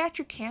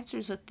 Pediatric cancer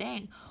is a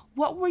thing.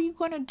 What were you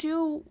going to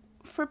do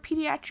for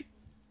pediatric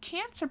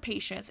cancer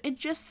patients? It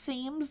just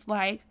seems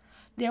like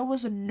there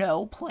was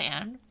no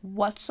plan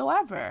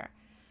whatsoever.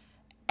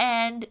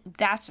 And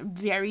that's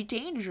very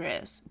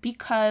dangerous,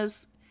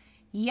 because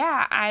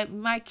Yeah,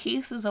 my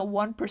case is a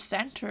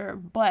 1%er,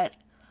 but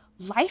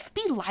life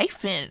be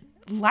lifing.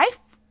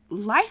 Life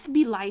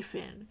be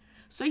lifing.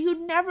 So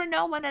you never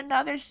know when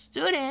another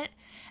student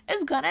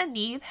is gonna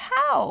need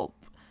help.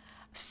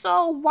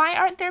 So why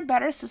aren't there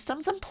better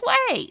systems in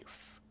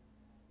place?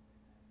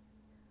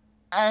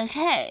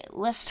 Okay,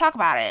 let's talk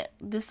about it.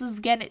 This is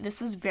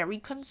very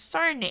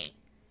concerning.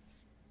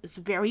 It's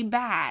very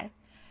bad.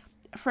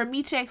 For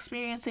me to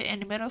experience it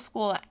in middle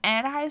school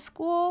and high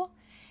school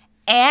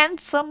and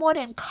somewhat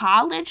in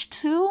college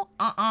too,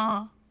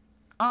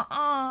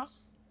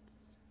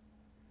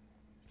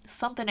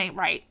 something ain't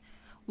right.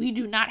 We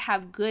do not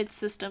have good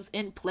systems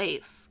in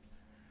place.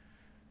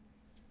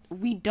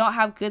 We don't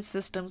have good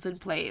systems in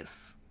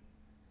place.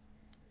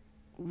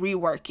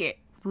 Rework it.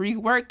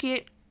 Rework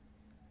it.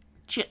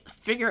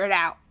 Figure it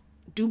out.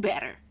 Do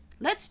better.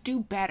 Let's do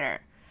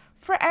better.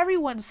 For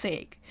everyone's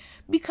sake.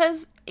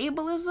 Because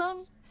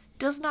ableism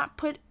does not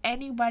put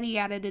anybody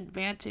at an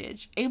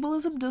advantage.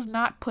 Ableism does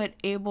not put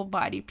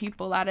able-bodied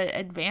people at an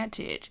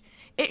advantage.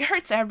 It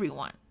hurts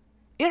everyone.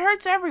 It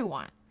hurts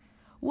everyone.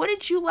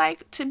 Wouldn't you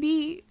like to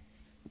be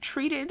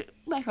treated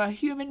like a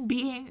human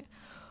being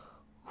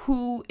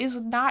who is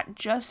not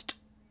just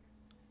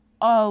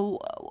a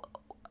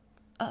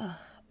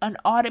an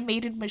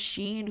automated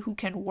machine who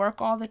can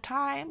work all the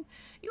time?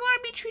 You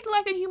want to be treated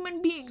like a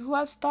human being who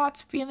has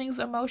thoughts, feelings,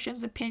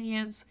 emotions,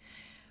 opinions,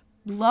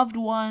 loved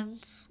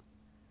ones.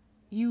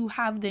 You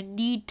have the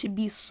need to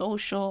be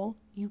social.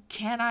 You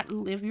cannot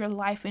live your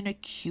life in a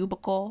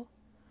cubicle.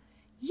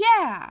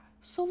 Yeah,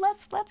 so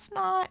let's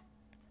not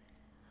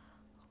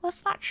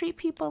treat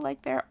people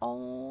like they're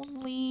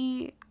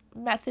only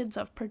methods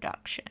of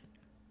production.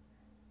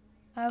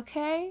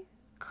 Okay?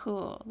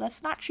 Cool.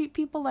 Let's not treat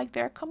people like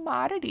they're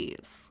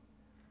commodities.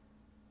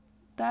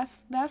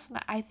 That's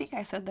not, I think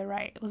I said the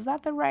right. Was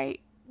that the right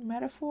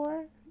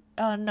metaphor?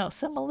 No,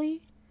 simile.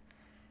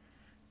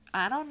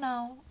 I don't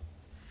know.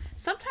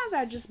 Sometimes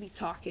I just be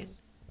talking.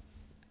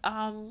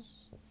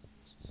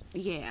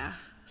 Yeah.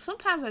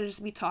 Sometimes I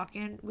just be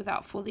talking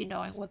without fully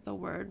knowing what the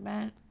word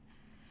meant.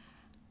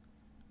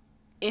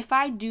 If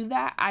I do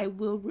that, I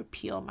will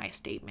repeal my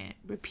statement.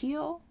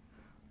 Repeal?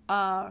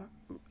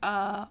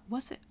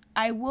 What's it?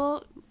 I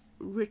will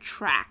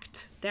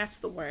retract. That's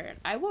the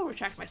word. I will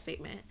retract my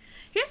statement.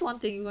 Here's one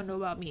thing you want to know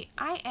about me.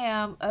 I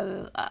am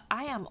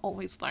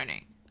always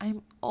learning.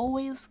 I'm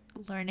always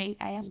learning.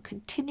 I am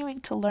continuing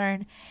to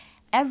learn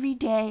every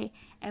day,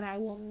 and I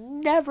will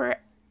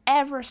never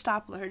ever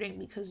stop learning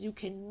because you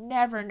can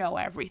never know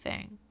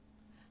everything.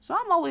 So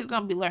I'm always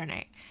going to be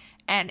learning.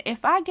 And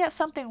if I get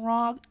something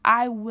wrong,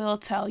 I will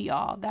tell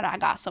y'all that I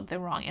got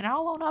something wrong, and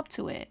I'll own up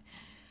to it.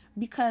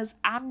 Because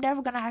I'm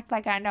never going to act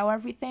like I know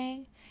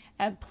everything.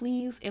 And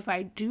please, if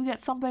I do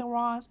get something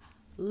wrong,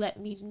 let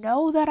me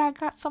know that I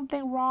got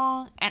something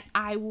wrong, and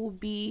I will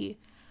be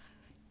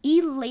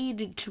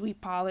elated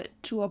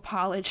to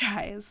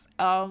apologize.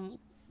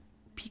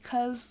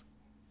 Because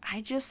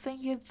I just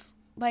think it's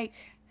like,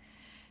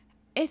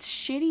 it's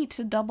shitty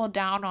to double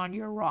down on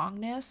your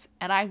wrongness,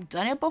 and I've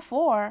done it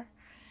before,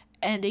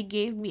 and it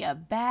gave me a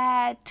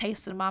bad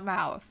taste in my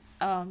mouth.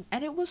 And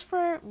it was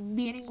for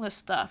meaningless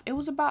stuff. It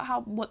was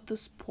about what the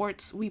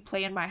sports we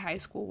play in my high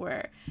school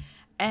were.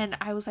 And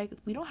I was like,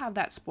 we don't have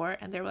that sport.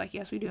 And they were like,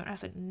 yes, we do. And I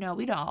said, no,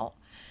 we don't.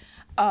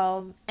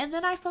 And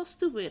then I felt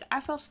stupid.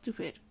 I felt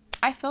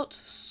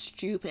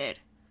stupid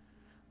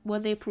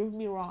when they proved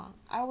me wrong.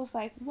 I was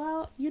like,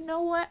 well, you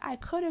know what? I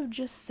could have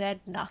just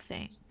said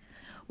nothing.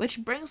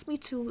 Which brings me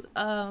to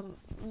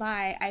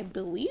I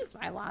believe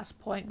my last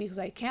point, because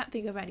I can't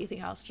think of anything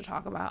else to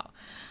talk about.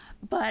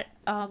 But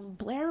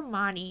Blair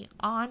Money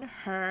on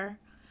her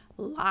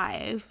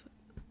live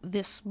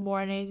this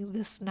morning,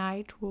 this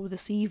night, or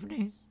this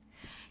evening,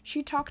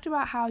 she talked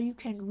about how you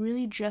can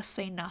really just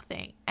say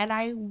nothing. And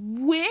I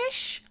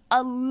wish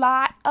a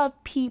lot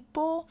of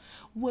people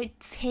would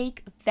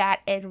take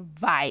that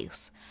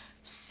advice.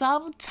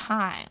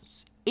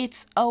 Sometimes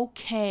it's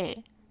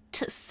okay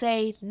to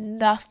say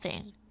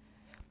nothing.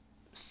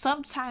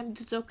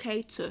 Sometimes it's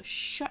okay to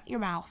shut your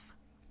mouth.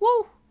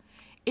 Woo!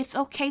 It's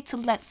okay to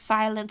let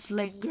silence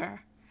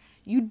linger.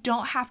 You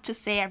don't have to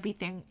say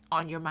everything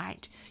on your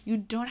mind. You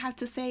don't have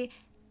to say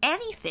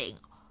anything.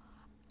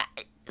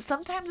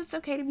 Sometimes it's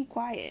okay to be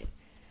quiet.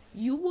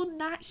 You will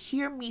not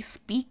hear me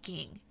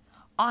speaking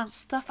on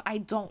stuff I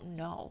don't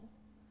know,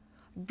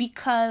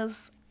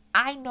 because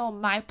I know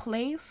my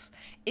place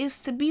is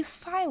to be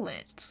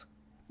silent,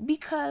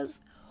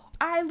 because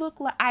I look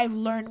like I've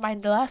learned my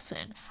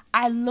lesson.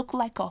 I look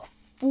like a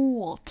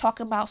fool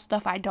talking about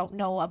stuff I don't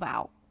know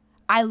about.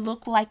 I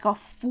look like a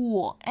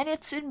fool, and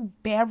it's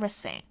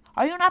embarrassing.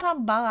 Are you not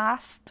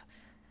embarrassed?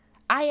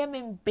 I am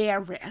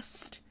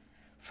embarrassed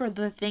for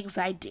the things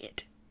I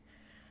did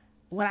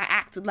when I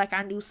acted like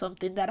I knew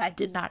something that I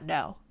did not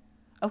know.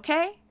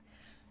 Okay?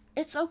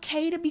 It's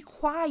okay to be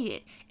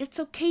quiet. It's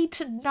okay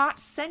to not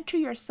center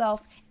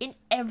yourself in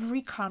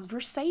every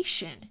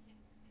conversation.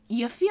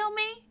 You feel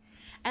me?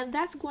 And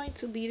that's going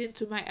to lead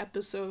into my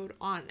episode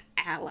on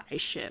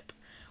allyship,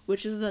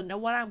 which is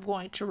what I'm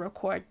going to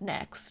record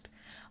next.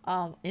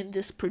 in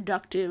this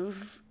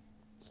productive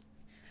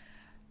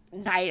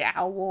night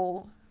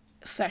owl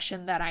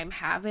session that I'm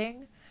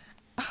having.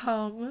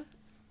 Um,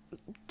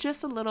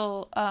 just a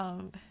little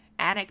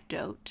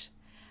anecdote.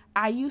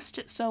 I used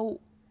to, so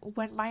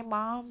when my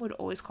mom would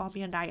always call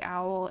me a night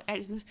owl,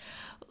 and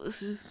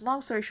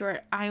long story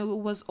short, I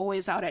was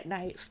always out at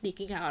night,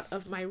 sneaking out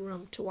of my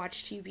room to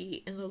watch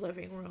TV in the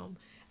living room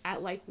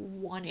at like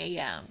 1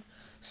 a.m.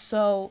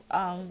 So,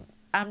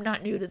 I'm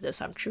not new to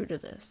this, I'm true to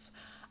this.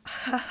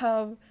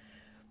 um,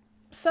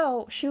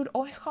 so she would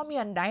always call me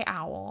a night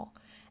owl,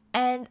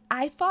 and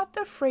I thought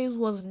the phrase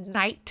was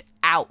night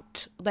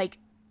out, like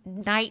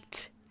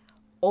night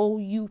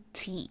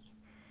O-U-T.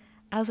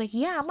 I was like,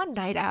 yeah, I'm a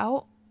night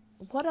out.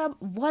 What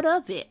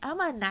of it? I'm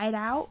a night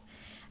out.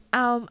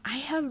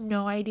 I have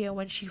no idea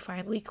when she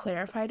finally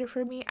clarified it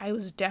for me. I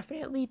was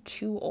definitely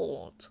too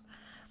old.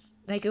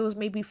 Like, it was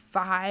maybe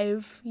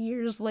 5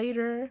 years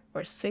later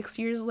or 6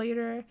 years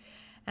later,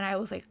 and I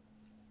was like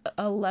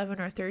 11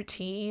 or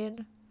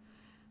 13.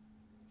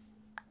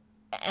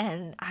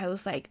 And I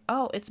was like,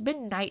 oh, it's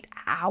been night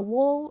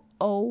owl,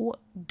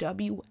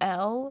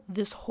 OWL,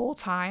 this whole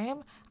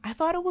time. I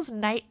thought it was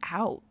night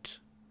out.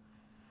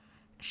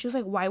 She was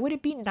like, why would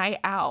it be night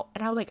out?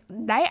 And I was like,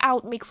 night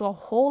out makes a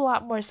whole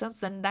lot more sense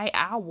than night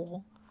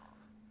owl.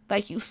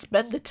 Like, you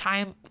spend the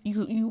time,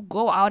 you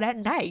go out at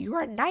night.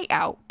 You're a night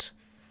out.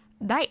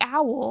 Night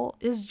owl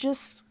is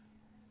just,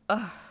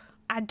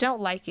 I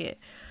don't like it.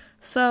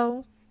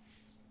 So,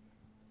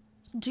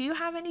 do you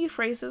have any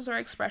phrases or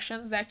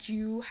expressions that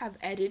you have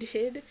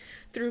edited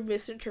through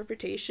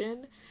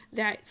misinterpretation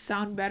that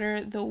sound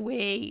better the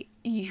way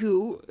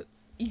you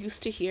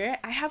used to hear it?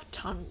 I have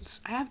tons.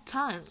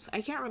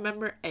 I can't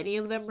remember any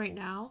of them right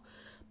now,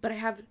 but I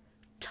have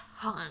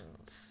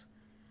tons.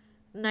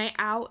 Night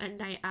out and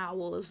night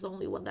owl is the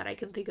only one that I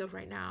can think of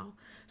right now.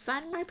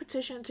 Sign my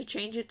petition to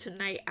change it to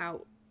night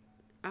out.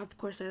 Of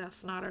course,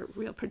 that's not a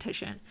real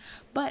petition,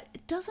 but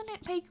doesn't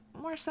it make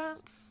more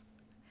sense?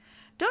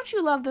 Don't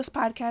you love this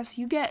podcast?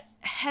 You get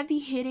heavy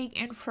hitting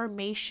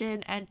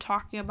information and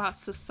talking about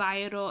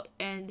societal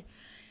and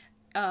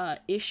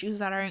issues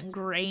that are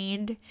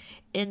ingrained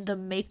in the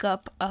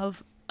makeup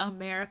of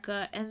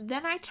America. And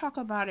then I talk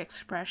about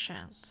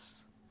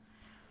expressions,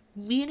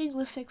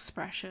 meaningless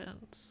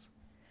expressions.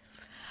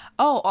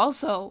 Oh,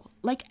 also,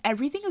 like,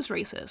 everything is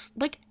racist.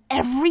 Like,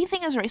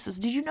 everything is racist.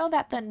 Did you know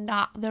that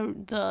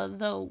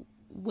the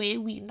way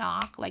we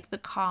knock, like the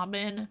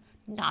common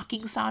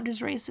knocking sound,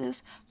 is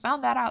racist?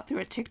 Found that out through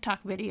a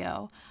TikTok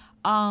video.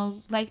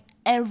 Like,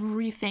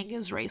 everything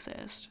is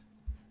racist.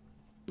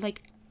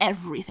 Like,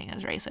 everything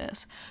is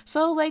racist.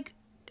 So, like,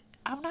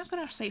 I'm not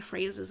gonna say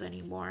phrases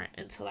anymore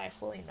until I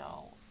fully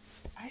know.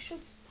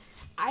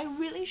 I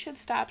really should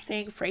stop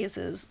saying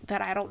phrases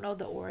that I don't know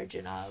the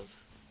origin of.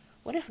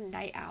 What if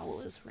night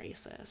owl is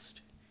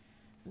racist?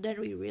 Then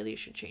we really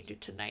should change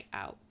it to night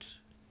out.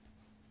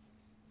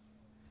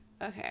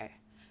 Okay.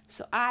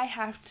 So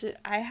that's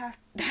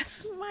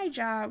my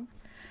job.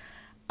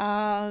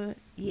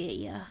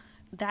 Yeah.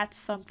 That's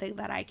something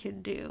that I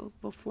can do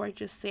before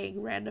just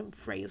saying random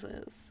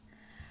phrases.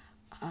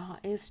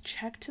 Is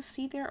check to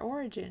see their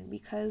origin,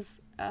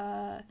 because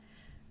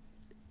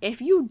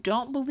if you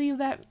don't believe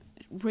that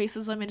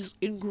racism is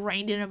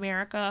ingrained in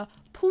America,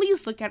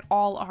 please look at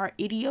all our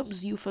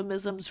idioms,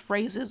 euphemisms,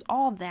 phrases,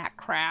 all that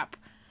crap.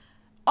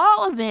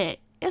 All of it.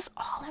 It's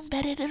all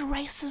embedded in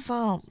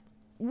racism.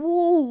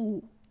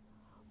 Woo.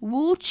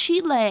 Woo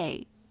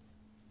Chile.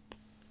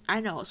 I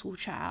know it's Woo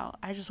Child.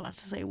 I just want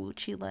to say Woo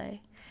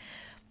Chile.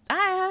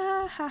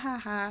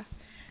 Ha.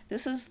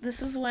 This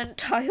is when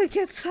Talia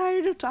gets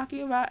tired of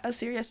talking about a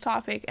serious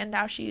topic, and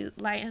now she's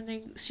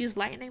lightening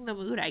the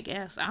mood, I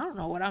guess. I don't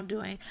know what I'm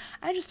doing.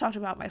 I just talked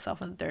about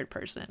myself in third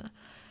person.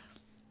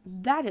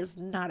 That is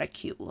not a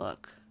cute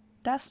look.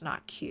 That's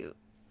not cute.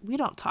 We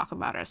don't talk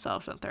about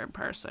ourselves in third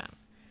person.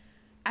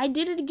 I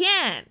did it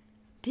again.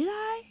 Did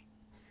I?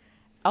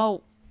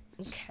 Oh,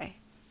 okay.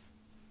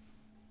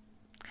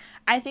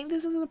 I think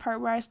this is the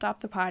part where I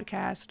stop the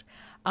podcast.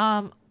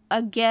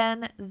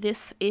 Again,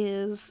 this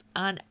is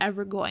an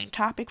ever-going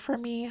topic for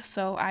me,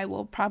 so I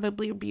will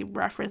probably be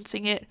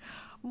referencing it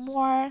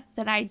more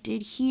than I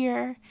did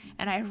here,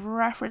 and I've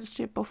referenced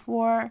it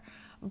before,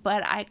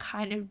 but I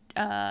kind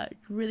of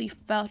really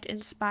felt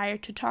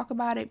inspired to talk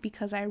about it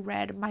because I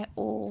read my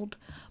old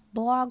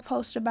blog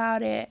post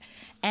about it,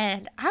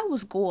 and I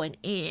was going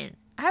in.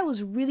 I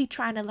was really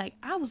trying to let's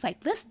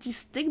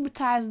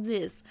destigmatize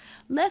this.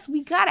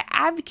 We gotta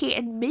advocate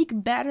and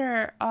make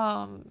better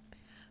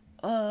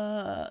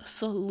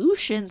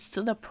solutions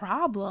to the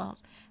problem.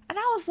 And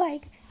I was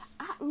like,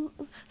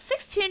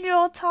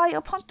 16-year-old Talia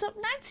pumped up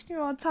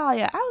 19-year-old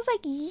Talia. I was like,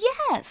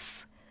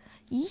 yes,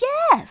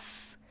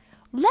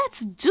 let's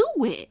do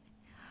it.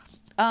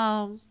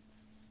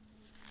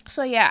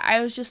 So yeah,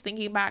 I was just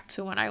thinking back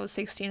to when I was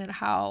 16 and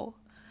how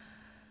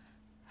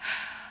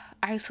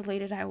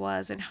isolated I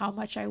was and how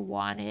much I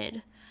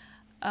wanted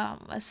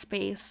a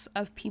space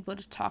of people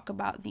to talk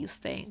about these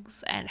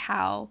things, and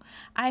how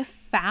I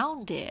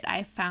found it.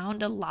 I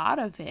found a lot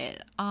of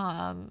it.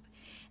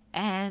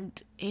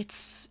 and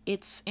it's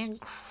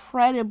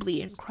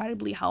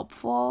incredibly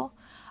helpful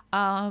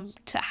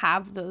to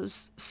have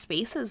those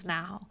spaces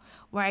now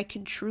where I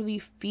can truly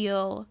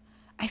feel,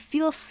 I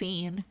feel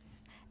seen.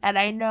 And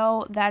I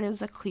know that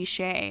is a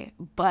cliche,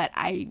 but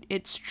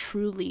it's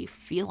truly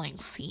feeling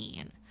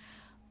seen.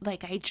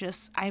 Like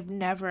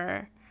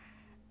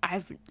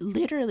I've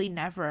literally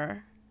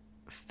never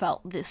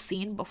felt this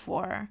seen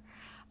before.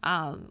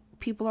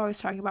 People are always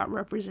talking about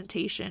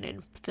representation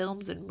in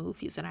films and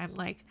movies, and I'm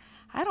like,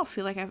 I don't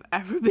feel like I've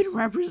ever been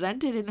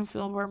represented in a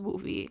film or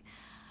movie.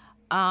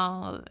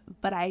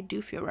 But I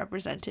do feel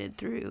represented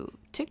through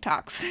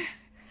TikToks.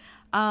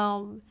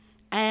 And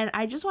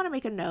I just want to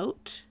make a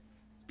note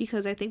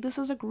because I think this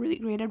is a really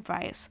great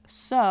advice.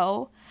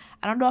 So,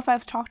 I don't know if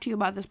I've talked to you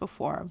about this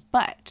before,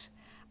 but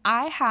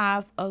I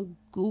have a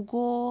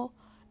Google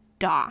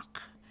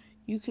Doc.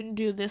 You can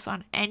do this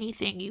on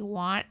anything you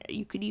want.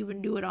 You could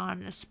even do it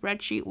on a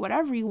spreadsheet,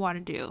 whatever you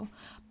want to do.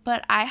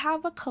 But I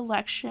have a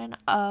collection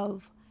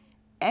of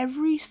not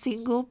every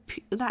single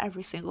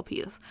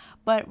piece,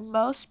 but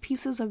most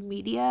pieces of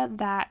media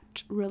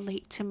that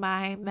relate to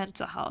my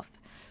mental health.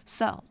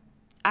 So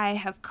I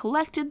have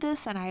collected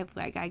this, and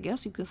I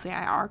guess you could say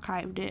I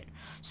archived it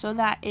so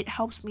that it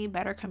helps me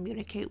better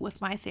communicate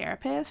with my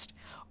therapist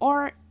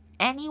or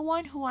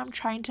anyone who I'm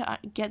trying to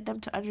get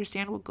them to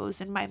understand what goes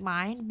in my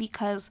mind,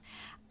 because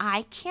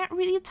I can't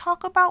really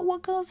talk about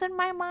what goes in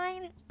my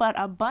mind, but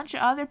a bunch of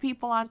other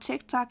people on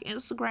TikTok,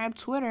 Instagram,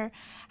 Twitter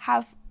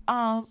have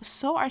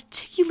so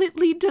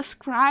articulately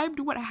described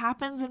what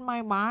happens in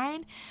my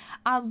mind.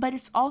 But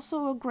it's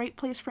also a great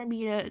place for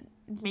me to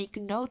make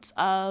notes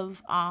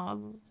of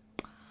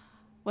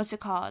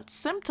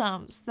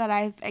symptoms that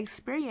I've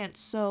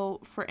experienced.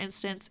 So for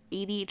instance,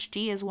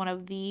 ADHD is one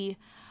of the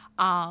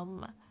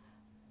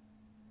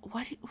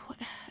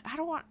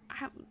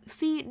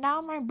see,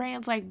 now my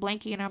brain's like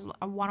blanking, and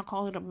I want to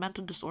call it a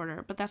mental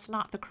disorder, but that's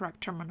not the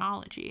correct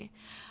terminology.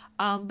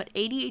 But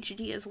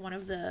ADHD is one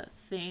of the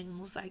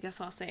things, I guess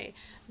I'll say,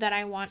 that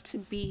I want to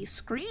be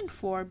screened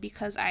for,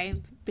 because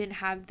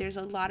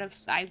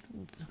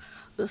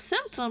the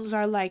symptoms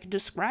are like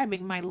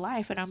describing my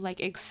life, and I'm like,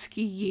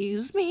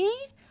 excuse me?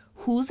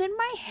 Who's in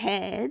my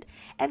head?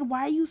 And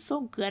why are you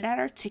so good at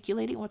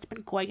articulating what's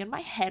been going in my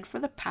head for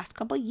the past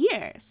couple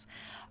years?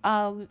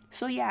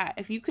 So yeah,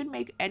 if you could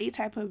make any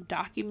type of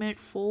document,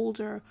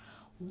 folder,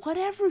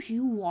 whatever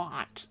you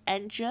want,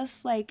 and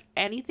just like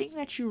anything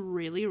that you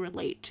really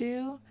relate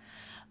to,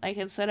 like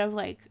instead of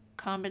like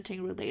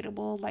commenting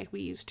relatable like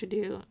we used to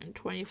do in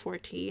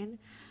 2014,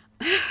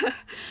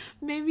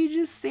 maybe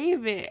just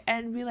save it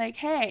and be like,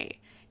 hey,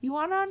 you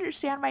want to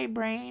understand my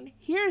brain?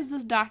 Here's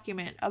this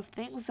document of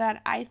things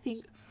that I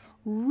think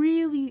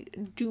really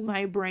do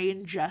my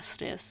brain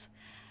justice.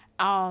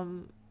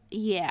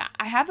 Yeah,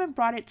 I haven't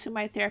brought it to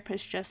my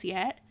therapist just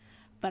yet,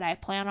 but I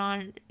plan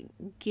on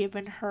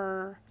giving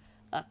her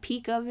a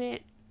peek of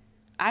it.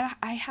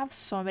 I have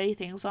so many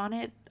things on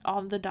it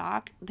on the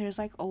doc. There's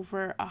like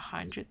over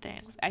 100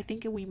 things. I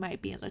think we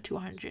might be in the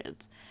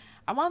 200s.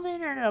 I'm on the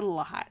internet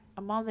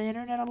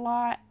a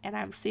lot. And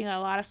I'm seeing a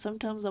lot of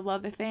symptoms of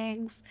other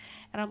things.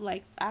 And I'm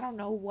like, I don't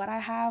know what I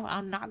have.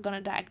 I'm not going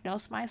to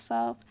diagnose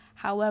myself.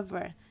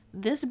 However,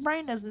 this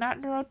brain is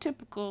not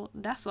neurotypical.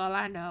 That's all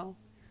I know.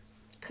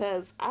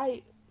 Because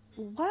at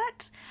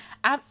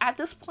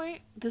this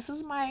point, this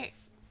is my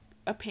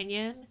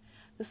opinion.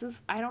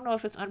 I don't know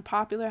if it's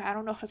unpopular. I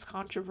don't know if it's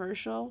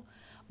controversial.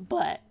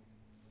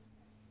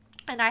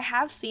 And I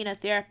have seen a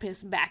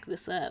therapist back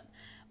this up,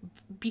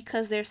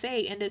 because they're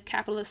saying in the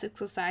capitalistic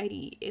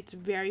society, it's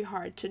very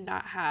hard to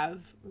not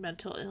have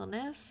mental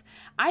illness.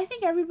 I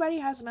think everybody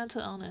has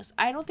mental illness.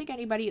 I don't think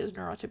anybody is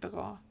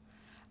neurotypical.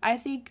 I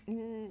think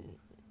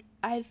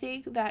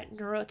that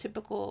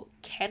neurotypical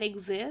can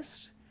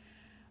exist,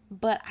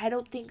 but I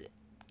don't think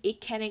it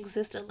can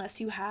exist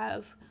unless you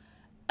have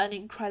an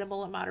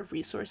incredible amount of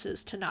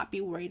resources to not be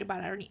worried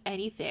about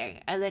anything.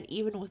 And then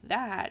even with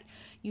that,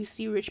 you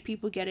see rich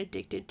people get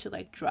addicted to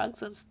like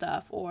drugs and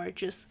stuff, or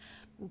just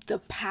the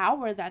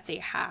power that they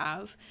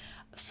have.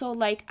 So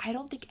like, I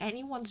don't think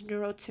anyone's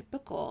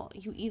neurotypical.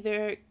 You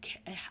either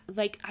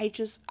like, I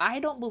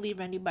don't believe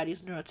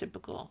anybody's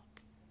neurotypical.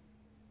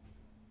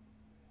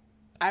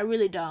 I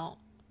really don't.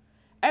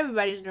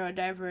 Everybody's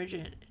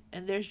neurodivergent,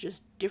 and there's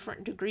just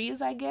different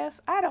degrees, I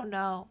guess. I don't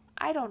know.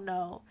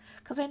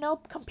 Because I know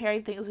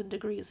comparing things in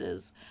degrees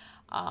is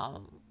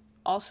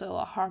also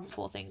a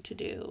harmful thing to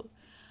do.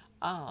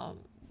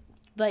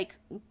 Like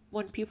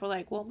when people are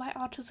like, well, my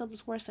autism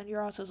is worse than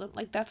your autism.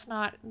 Like, that's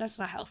not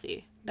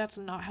healthy. That's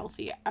not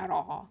healthy at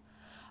all.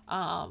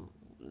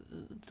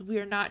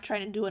 We're not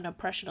trying to do an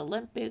oppression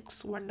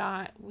Olympics.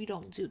 We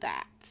don't do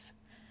that.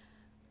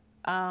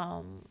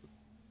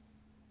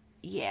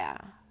 Yeah.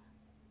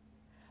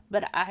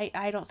 But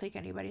I don't think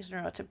anybody's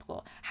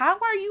neurotypical. How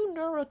are you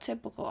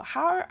neurotypical?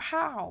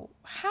 How?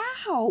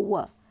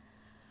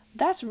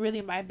 That's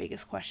really my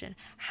biggest question.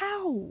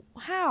 How?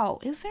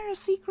 Is there a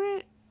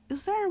secret?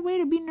 Is there a way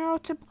to be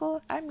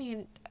neurotypical? I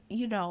mean,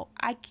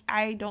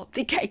 I don't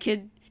think I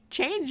can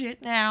change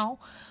it now.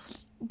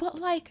 But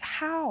like,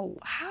 how?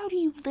 How do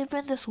you live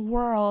in this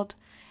world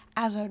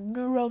as a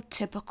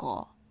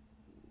neurotypical?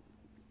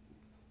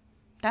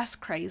 That's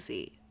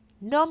crazy.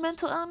 No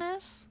mental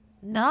illness?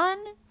 None?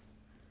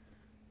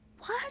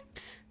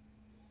 What?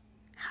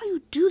 How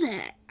you do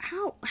that?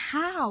 How?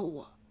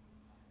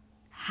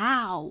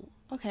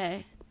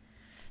 Okay.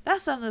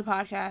 That's the end of the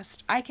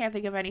podcast. I can't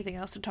think of anything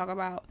else to talk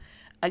about.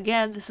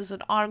 Again, this is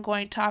an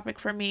ongoing topic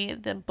for me.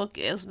 The book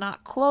is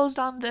not closed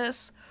on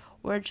this.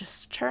 We're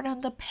just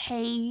turning the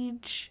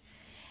page.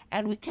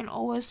 And we can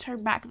always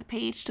turn back the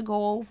page to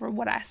go over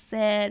what I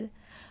said.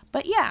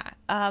 But yeah,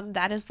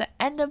 that is the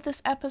end of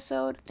this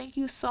episode. Thank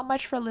you so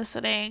much for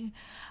listening.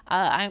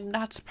 I'm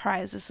not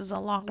surprised this is a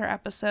longer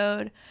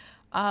episode.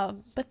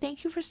 But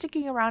thank you for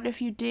sticking around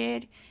if you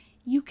did.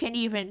 You can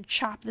even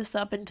chop this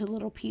up into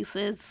little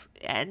pieces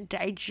and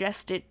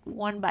digest it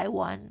one by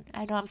one.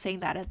 I know I'm saying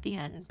that at the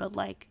end, but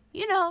like,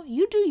 you know,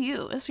 you do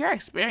you. It's your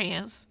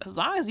experience. As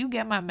long as you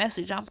get my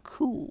message, I'm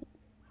cool.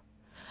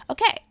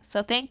 Okay,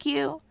 so thank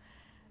you.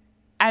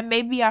 I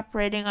may be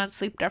operating on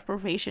sleep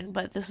deprivation,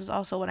 but this is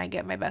also when I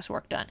get my best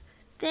work done.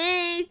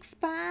 Thanks.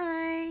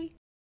 Bye.